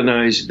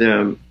weaponize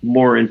them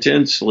more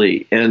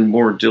intensely and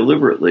more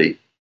deliberately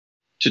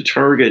to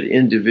target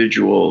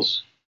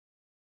individuals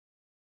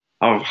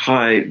of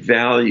high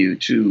value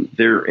to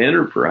their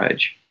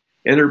enterprise,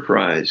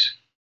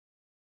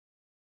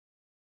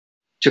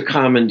 to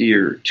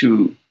commandeer,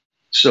 to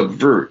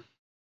subvert,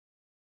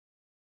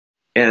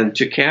 and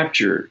to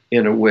capture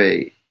in a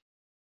way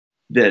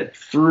that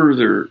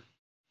further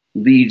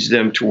leads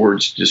them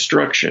towards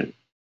destruction.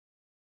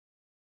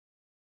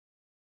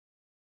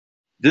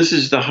 This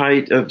is the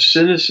height of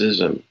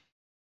cynicism,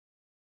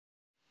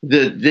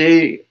 that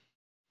they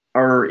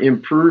are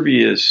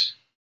impervious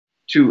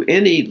to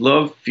any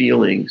love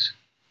feelings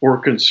or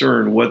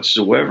concern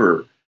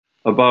whatsoever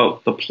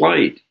about the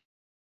plight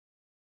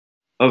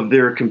of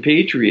their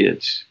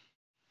compatriots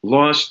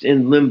lost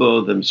in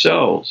limbo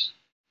themselves,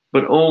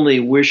 but only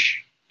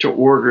wish to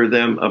order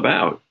them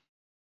about.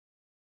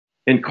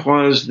 and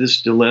cause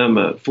this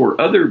dilemma for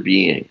other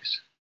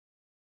beings.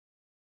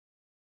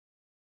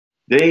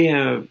 They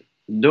have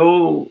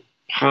no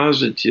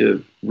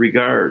positive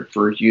regard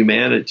for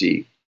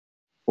humanity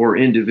or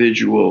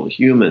individual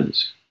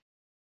humans,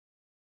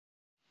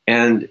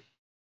 and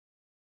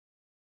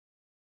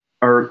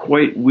are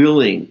quite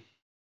willing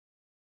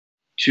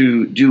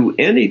to do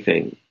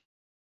anything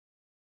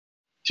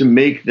to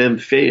make them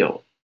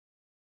fail.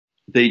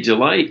 They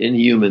delight in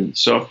human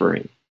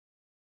suffering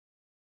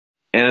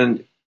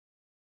and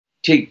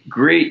take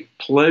great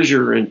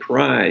pleasure and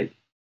pride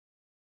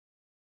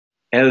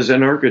as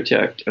an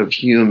architect of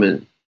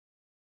human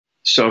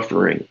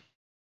suffering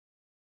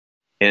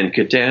and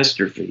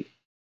catastrophe.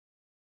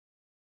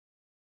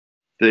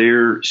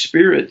 Their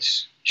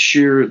spirits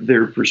share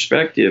their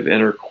perspective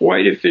and are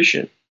quite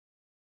efficient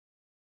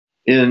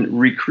in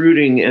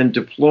recruiting and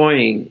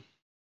deploying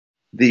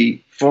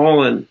the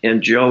fallen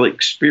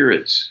angelic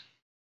spirits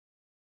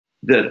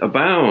that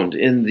abound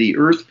in the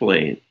earth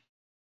plane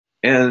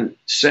and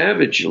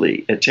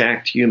savagely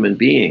attacked human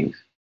beings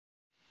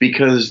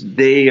because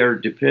they are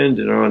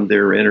dependent on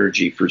their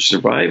energy for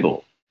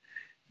survival.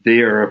 They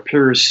are a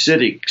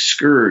parasitic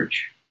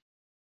scourge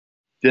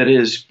that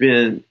has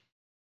been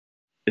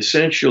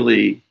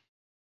essentially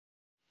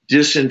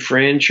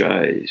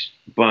disenfranchised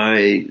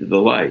by the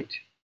light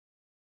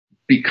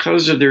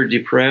because of their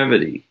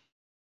depravity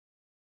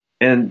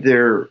and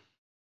their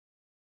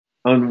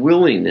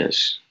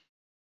unwillingness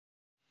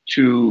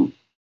to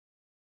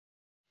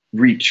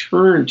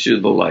return to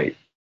the light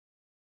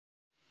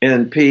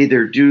and pay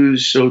their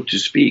dues, so to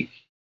speak,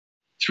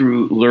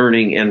 through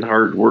learning and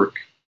hard work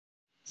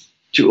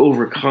to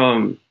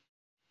overcome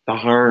the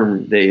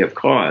harm they have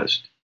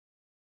caused.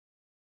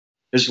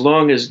 As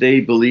long as they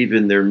believe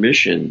in their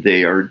mission,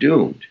 they are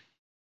doomed.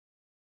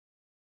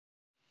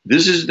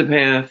 This is the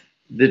path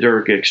the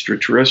dark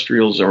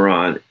extraterrestrials are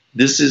on.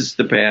 This is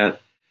the path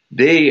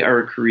they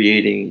are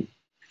creating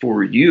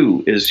for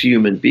you as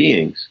human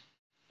beings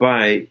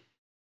by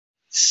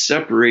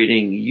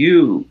separating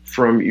you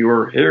from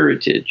your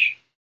heritage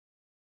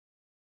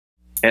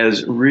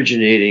as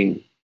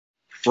originating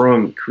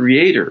from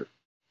Creator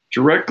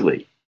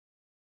directly.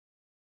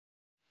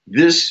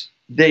 This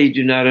they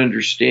do not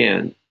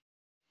understand,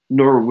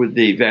 nor would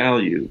they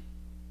value.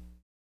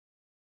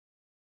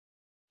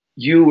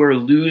 You are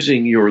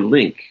losing your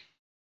link,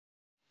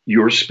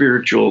 your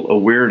spiritual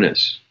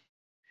awareness,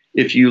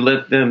 if you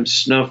let them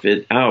snuff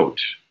it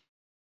out.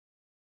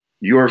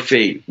 Your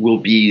fate will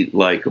be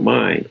like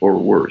mine or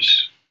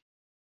worse.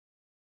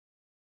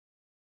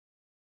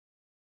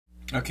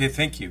 Okay,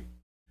 thank you.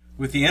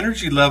 With the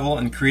energy level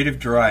and creative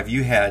drive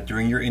you had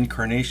during your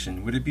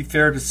incarnation, would it be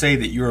fair to say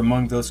that you're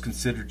among those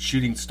considered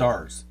shooting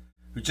stars,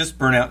 who just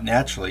burn out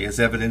naturally, as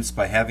evidenced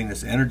by having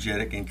this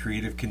energetic and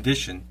creative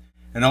condition,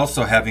 and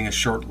also having a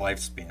short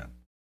lifespan?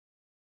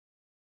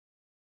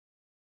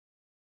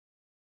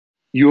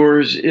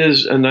 Yours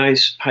is a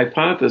nice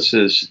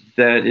hypothesis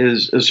that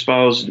is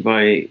espoused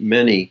by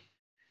many,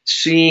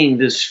 seeing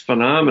this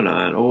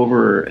phenomenon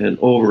over and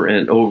over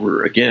and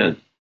over again,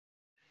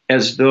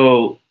 as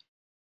though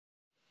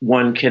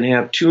one can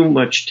have too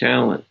much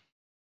talent,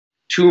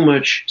 too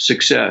much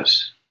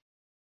success,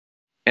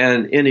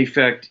 and in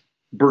effect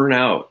burn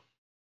out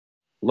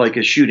like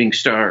a shooting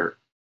star.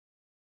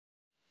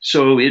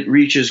 So it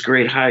reaches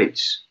great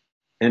heights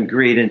and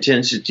great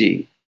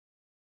intensity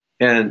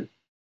and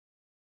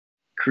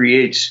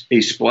creates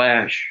a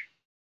splash,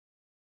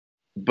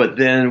 but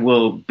then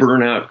will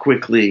burn out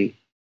quickly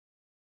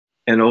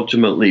and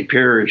ultimately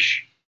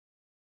perish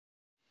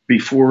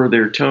before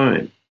their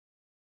time.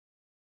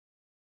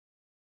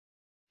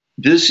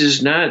 This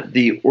is not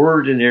the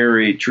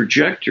ordinary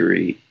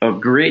trajectory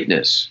of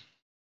greatness.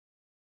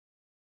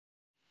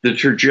 The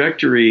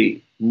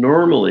trajectory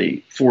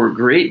normally for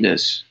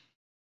greatness,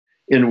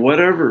 in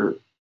whatever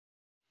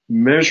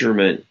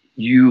measurement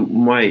you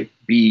might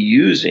be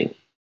using,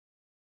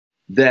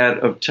 that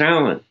of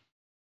talent,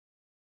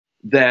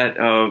 that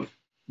of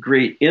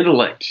great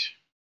intellect,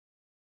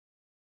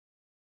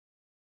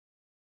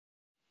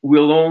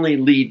 will only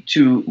lead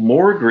to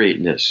more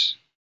greatness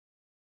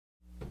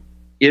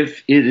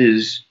if it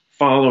is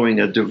following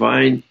a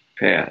divine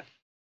path.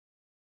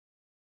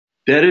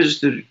 That is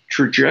the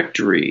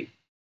trajectory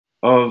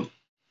of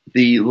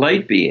the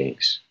light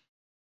beings.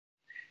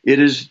 It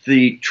is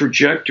the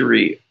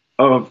trajectory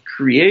of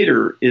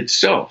Creator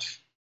itself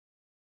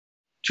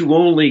to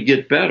only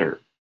get better,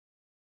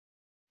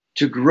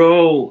 to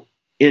grow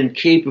in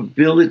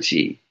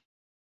capability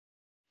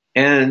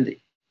and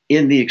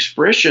in the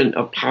expression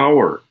of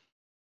power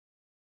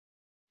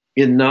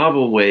in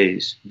novel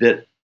ways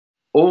that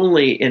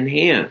only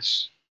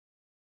enhance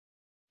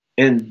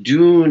and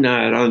do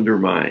not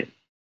undermine.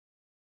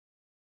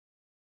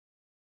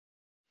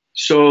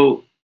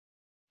 So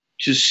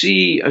to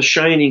see a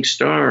shining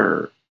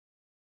star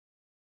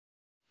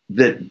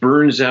that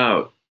burns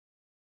out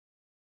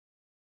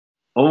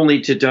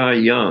only to die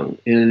young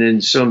and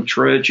in some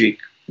tragic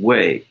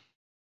way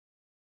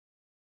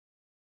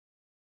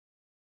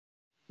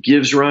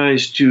gives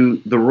rise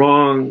to the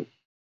wrong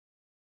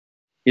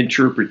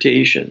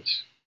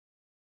interpretations.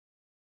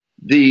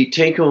 The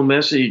take-home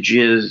message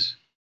is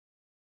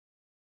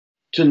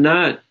to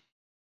not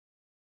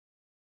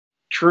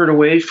turn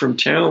away from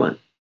talent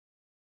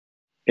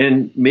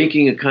and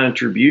making a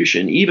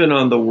contribution, even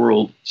on the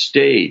world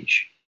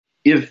stage,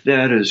 if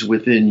that is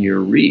within your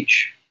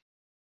reach.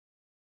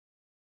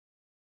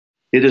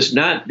 It is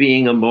not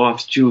being a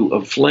moth to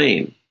a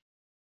flame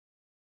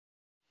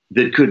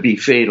that could be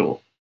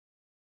fatal.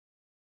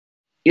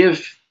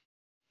 If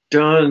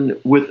done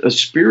with a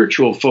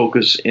spiritual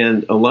focus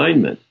and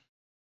alignment,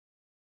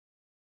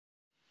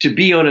 to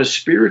be on a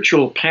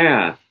spiritual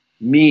path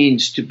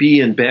means to be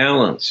in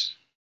balance,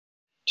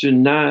 to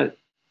not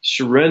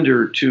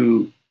surrender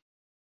to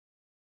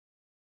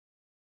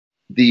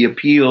the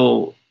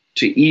appeal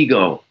to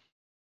ego,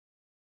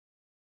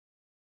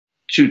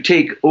 to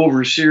take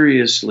over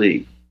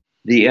seriously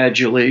the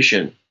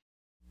adulation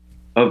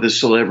of the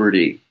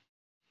celebrity,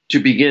 to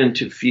begin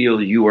to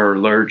feel you are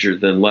larger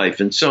than life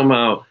and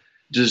somehow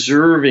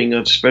deserving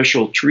of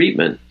special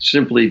treatment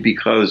simply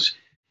because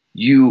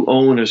you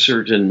own a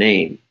certain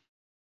name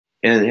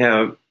and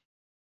have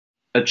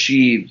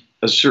achieved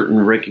a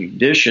certain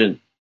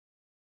recognition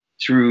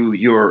through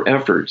your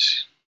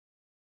efforts.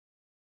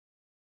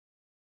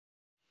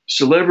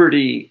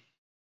 Celebrity,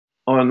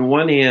 on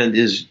one hand,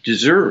 is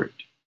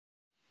deserved,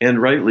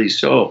 and rightly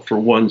so, for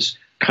one's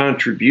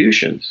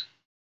contributions.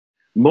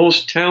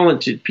 Most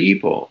talented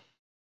people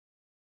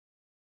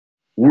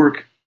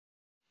work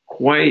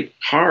quite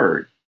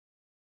hard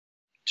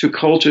to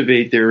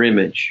cultivate their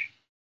image,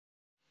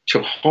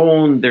 to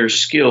hone their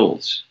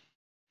skills,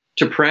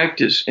 to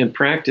practice and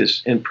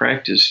practice and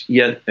practice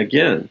yet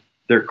again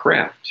their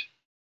craft,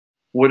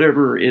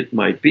 whatever it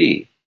might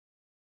be,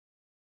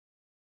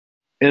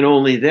 and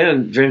only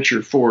then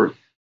venture forth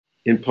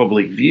in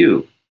public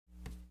view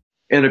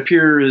and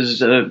appear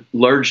as a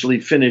largely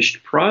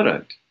finished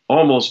product,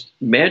 almost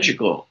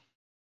magical,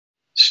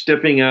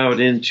 stepping out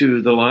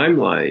into the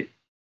limelight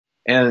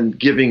and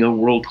giving a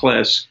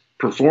world-class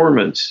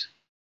performance.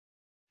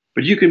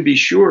 But you can be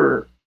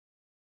sure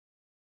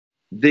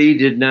they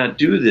did not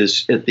do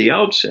this at the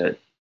outset.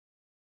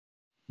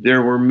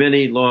 There were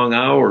many long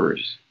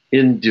hours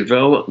in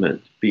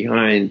development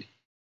behind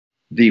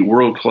the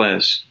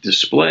world-class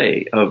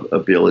display of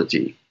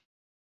ability.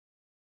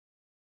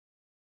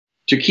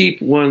 To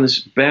keep one's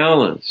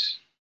balance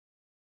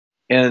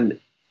and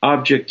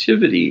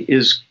objectivity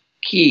is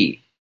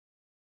key.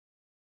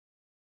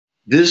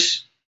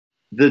 This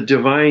the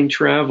divine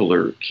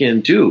traveler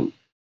can do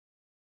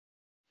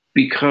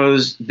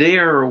because they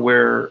are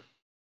aware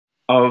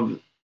of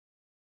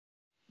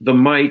the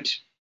might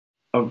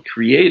of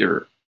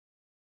Creator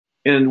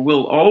and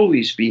will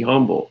always be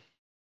humble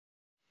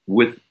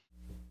with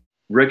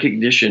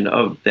recognition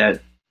of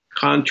that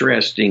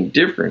contrasting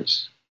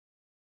difference.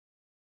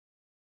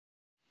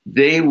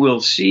 They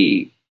will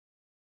see,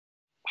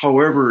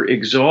 however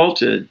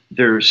exalted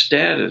their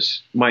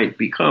status might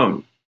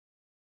become,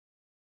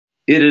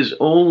 it is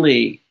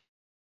only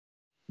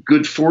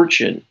good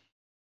fortune.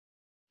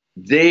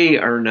 They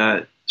are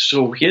not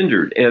so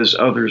hindered as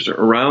others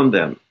around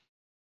them.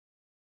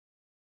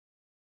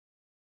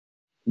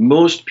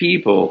 Most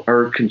people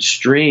are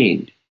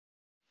constrained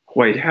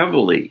quite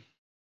heavily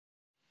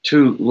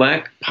to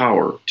lack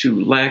power,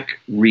 to lack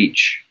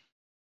reach,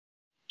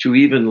 to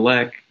even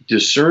lack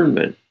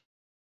discernment.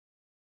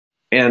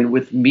 And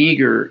with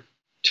meager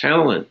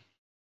talent,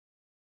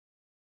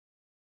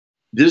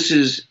 this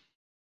is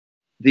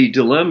the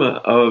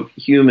dilemma of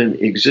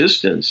human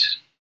existence,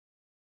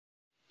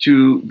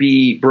 to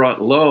be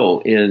brought low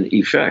in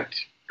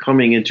effect,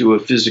 coming into a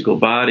physical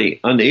body,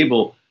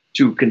 unable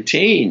to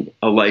contain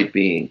a light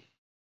being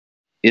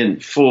in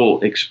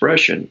full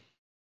expression.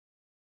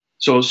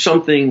 So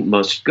something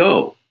must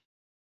go.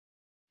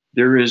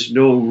 There is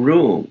no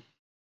room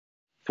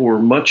for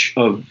much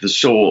of the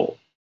soul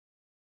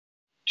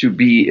to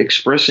be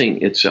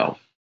expressing itself.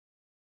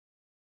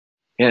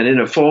 And in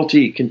a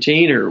faulty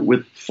container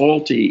with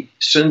faulty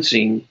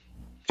sensing,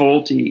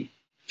 faulty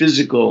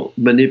physical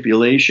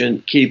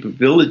manipulation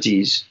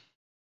capabilities,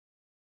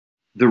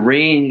 the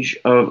range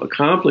of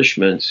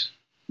accomplishments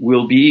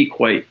will be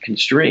quite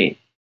constrained.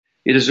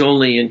 It is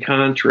only in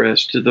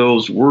contrast to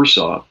those worse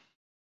off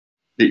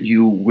that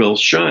you will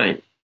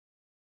shine.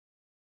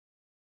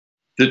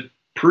 The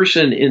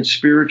person in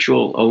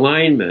spiritual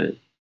alignment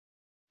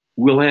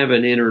will have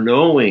an inner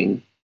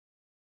knowing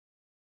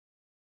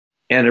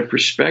and a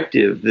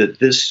perspective that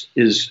this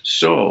is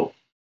so,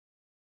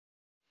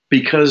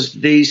 because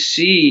they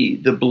see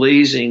the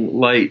blazing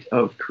light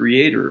of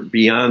Creator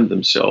beyond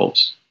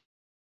themselves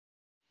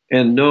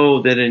and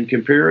know that in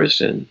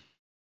comparison,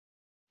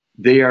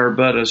 they are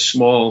but a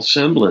small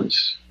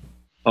semblance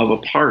of a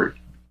part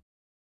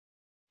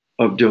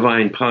of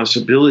divine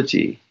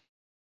possibility.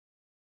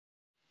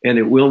 And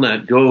it will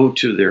not go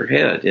to their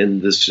head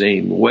in the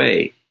same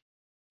way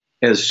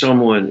as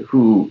someone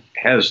who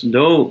has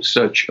no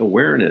such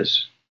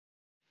awareness,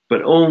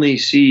 but only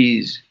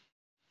sees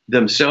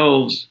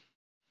themselves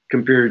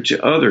compared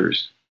to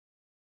others,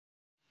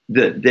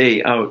 that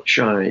they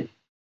outshine.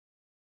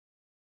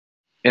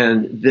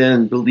 and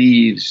then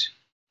believes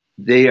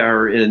they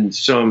are in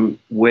some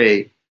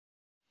way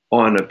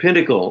on a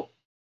pinnacle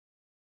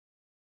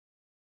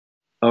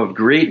of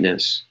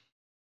greatness,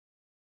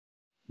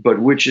 but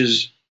which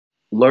is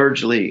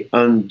largely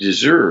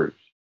undeserved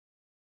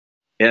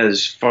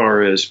as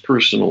far as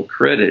personal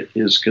credit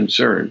is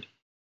concerned.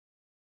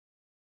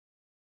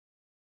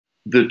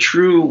 The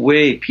true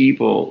way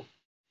people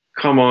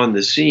come on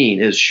the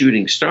scene as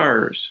shooting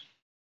stars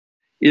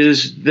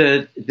is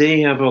that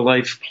they have a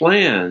life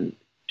plan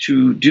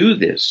to do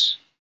this.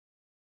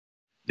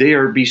 They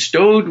are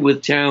bestowed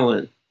with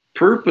talent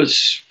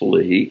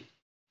purposefully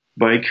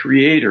by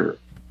Creator.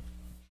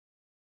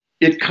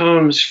 It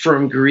comes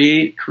from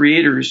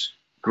Creator's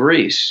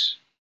grace,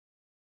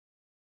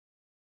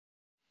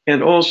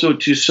 and also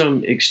to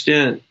some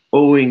extent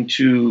owing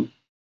to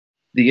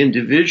the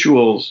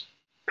individual's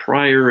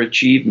prior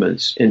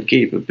achievements and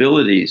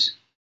capabilities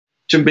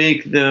to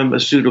make them a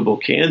suitable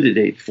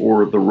candidate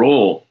for the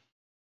role.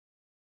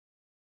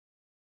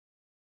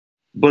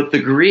 But the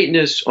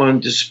greatness on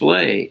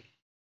display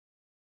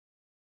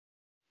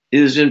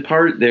is in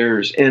part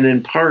theirs and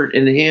in part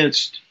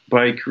enhanced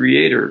by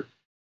Creator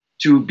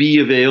to be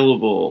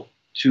available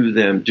to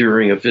them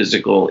during a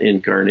physical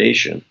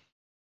incarnation.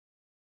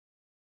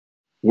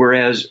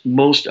 Whereas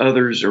most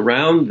others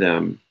around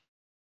them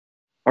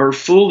are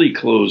fully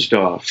closed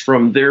off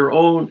from their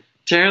own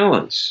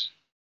talents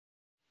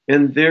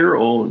and their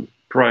own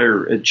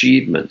prior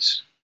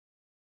achievements.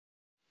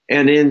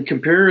 And in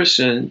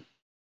comparison,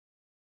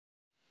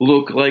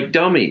 look like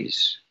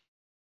dummies.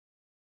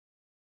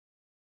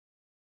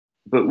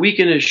 But we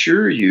can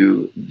assure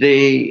you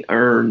they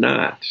are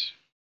not.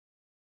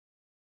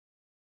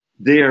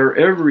 They are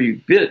every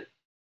bit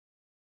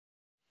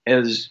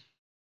as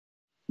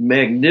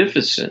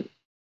magnificent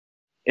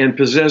and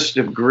possessed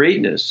of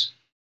greatness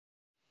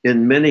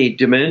in many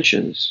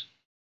dimensions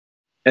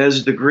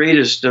as the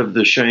greatest of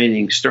the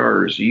shining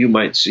stars you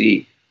might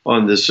see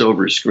on the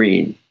silver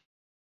screen.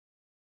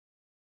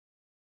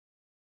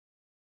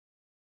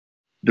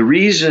 The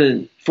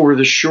reason for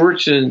the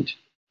shortened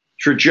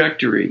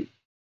trajectory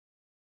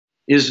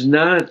is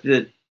not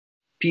that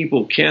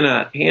people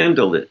cannot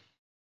handle it.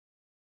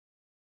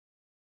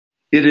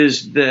 It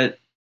is that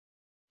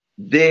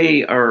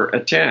they are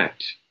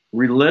attacked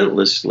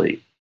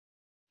relentlessly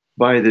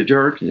by the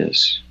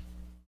darkness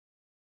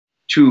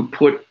to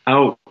put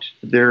out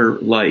their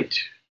light.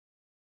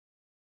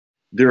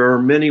 There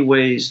are many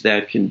ways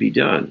that can be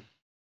done,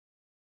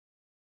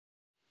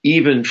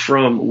 even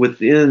from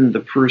within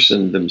the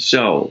person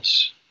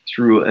themselves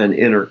through an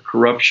inner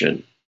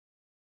corruption.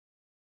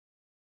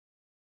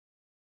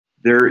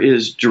 There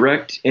is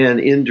direct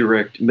and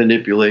indirect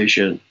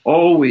manipulation,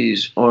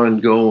 always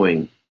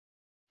ongoing,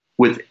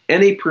 with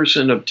any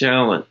person of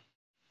talent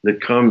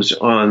that comes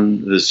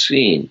on the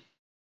scene.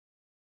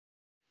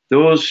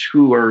 Those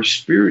who are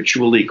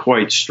spiritually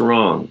quite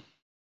strong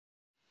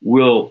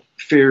will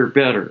fare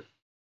better,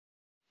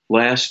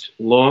 last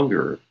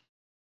longer,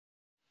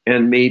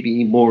 and may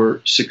be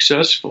more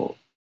successful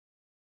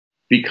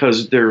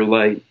because their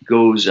light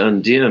goes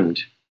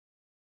undimmed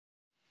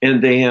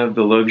and they have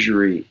the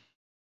luxury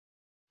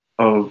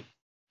of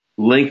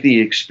lengthy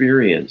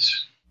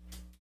experience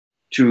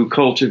to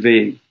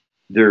cultivate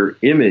their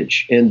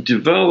image and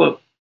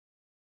develop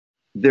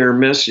their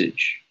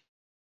message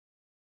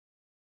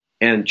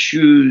and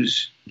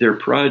choose their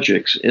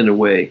projects in a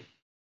way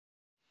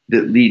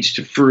that leads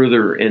to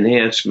further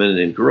enhancement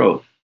and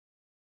growth.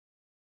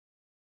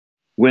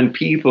 When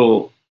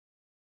people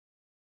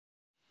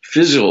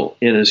fizzle,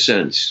 in a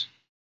sense,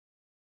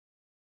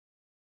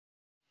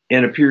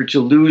 and appear to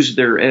lose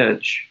their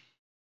edge,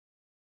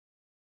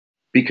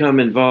 become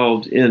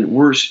involved in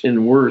worse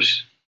and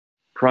worse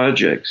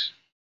projects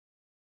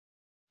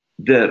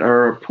that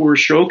are a poor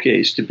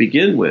showcase to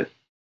begin with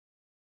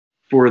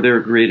for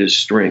their greatest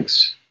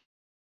strengths.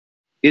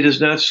 It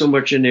is not so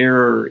much an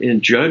error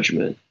in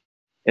judgment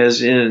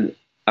as in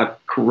a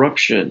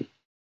corruption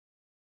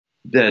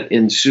that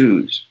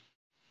ensues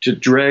to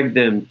drag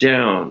them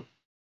down,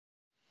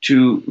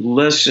 to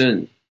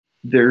lessen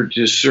their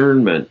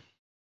discernment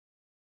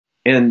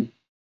and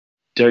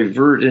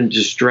divert and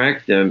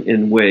distract them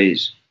in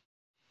ways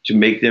to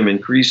make them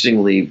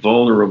increasingly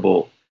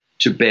vulnerable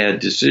to bad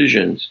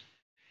decisions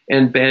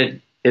and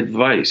bad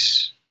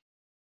advice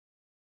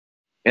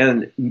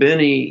and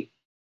many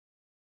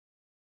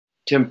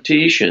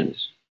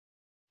temptations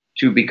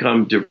to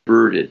become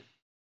diverted,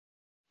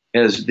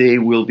 as they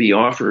will be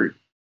offered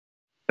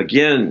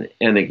again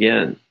and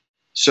again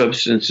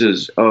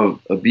substances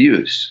of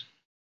abuse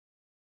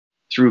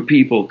through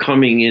people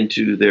coming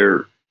into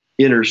their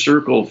inner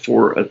circle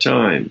for a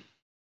time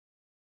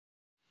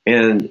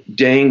and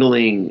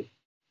dangling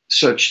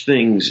such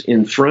things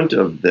in front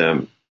of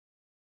them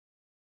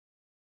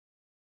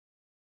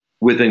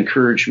with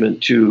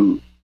encouragement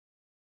to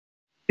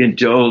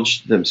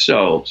indulge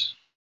themselves,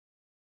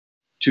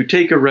 to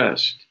take a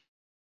rest,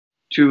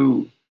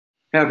 to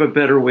have a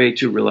better way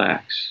to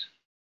relax,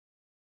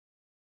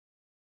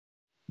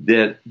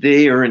 that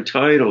they are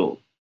entitled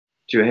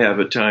to have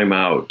a time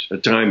out, a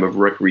time of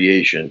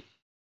recreation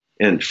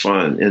and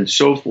fun and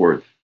so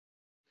forth.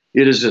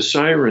 It is a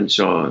siren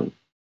song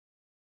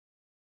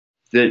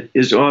that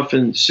is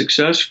often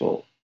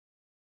successful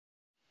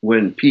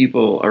when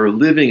people are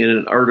living in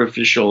an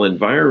artificial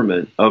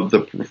environment of the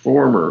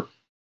performer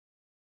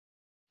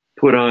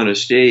put on a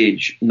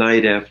stage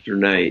night after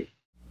night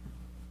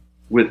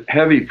with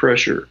heavy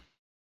pressure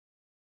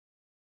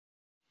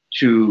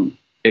to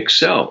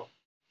excel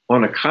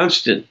on a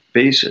constant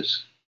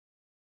basis,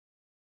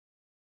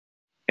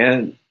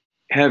 and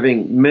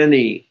having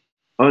many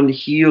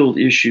unhealed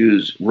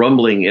issues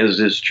rumbling, as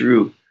is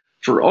true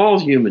for all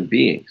human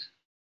beings,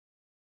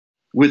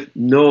 with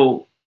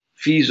no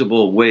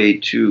feasible way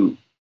to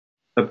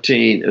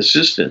obtain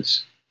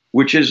assistance,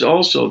 which is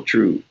also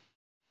true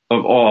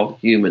of all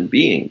human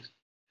beings,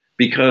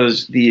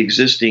 because the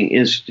existing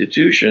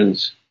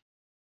institutions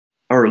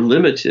are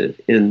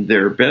limited in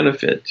their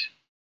benefit.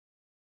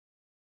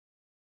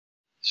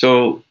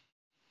 So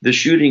the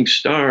shooting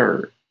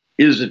star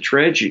is a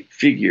tragic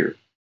figure,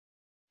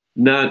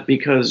 not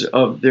because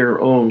of their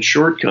own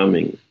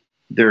shortcomings,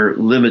 their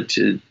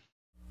limited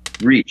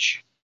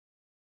reach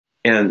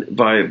and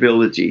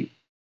viability,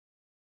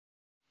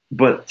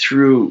 but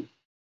through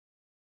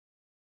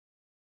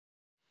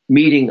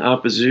meeting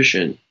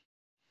opposition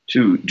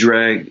to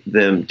drag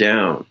them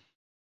down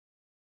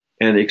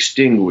and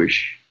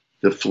extinguish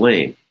the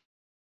flame.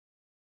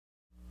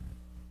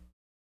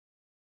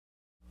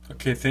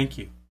 Okay, thank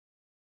you.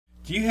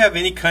 Do you have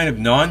any kind of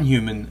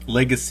non-human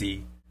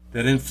legacy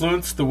that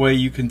influenced the way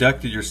you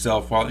conducted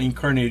yourself while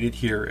incarnated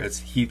here as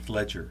Heath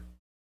Ledger?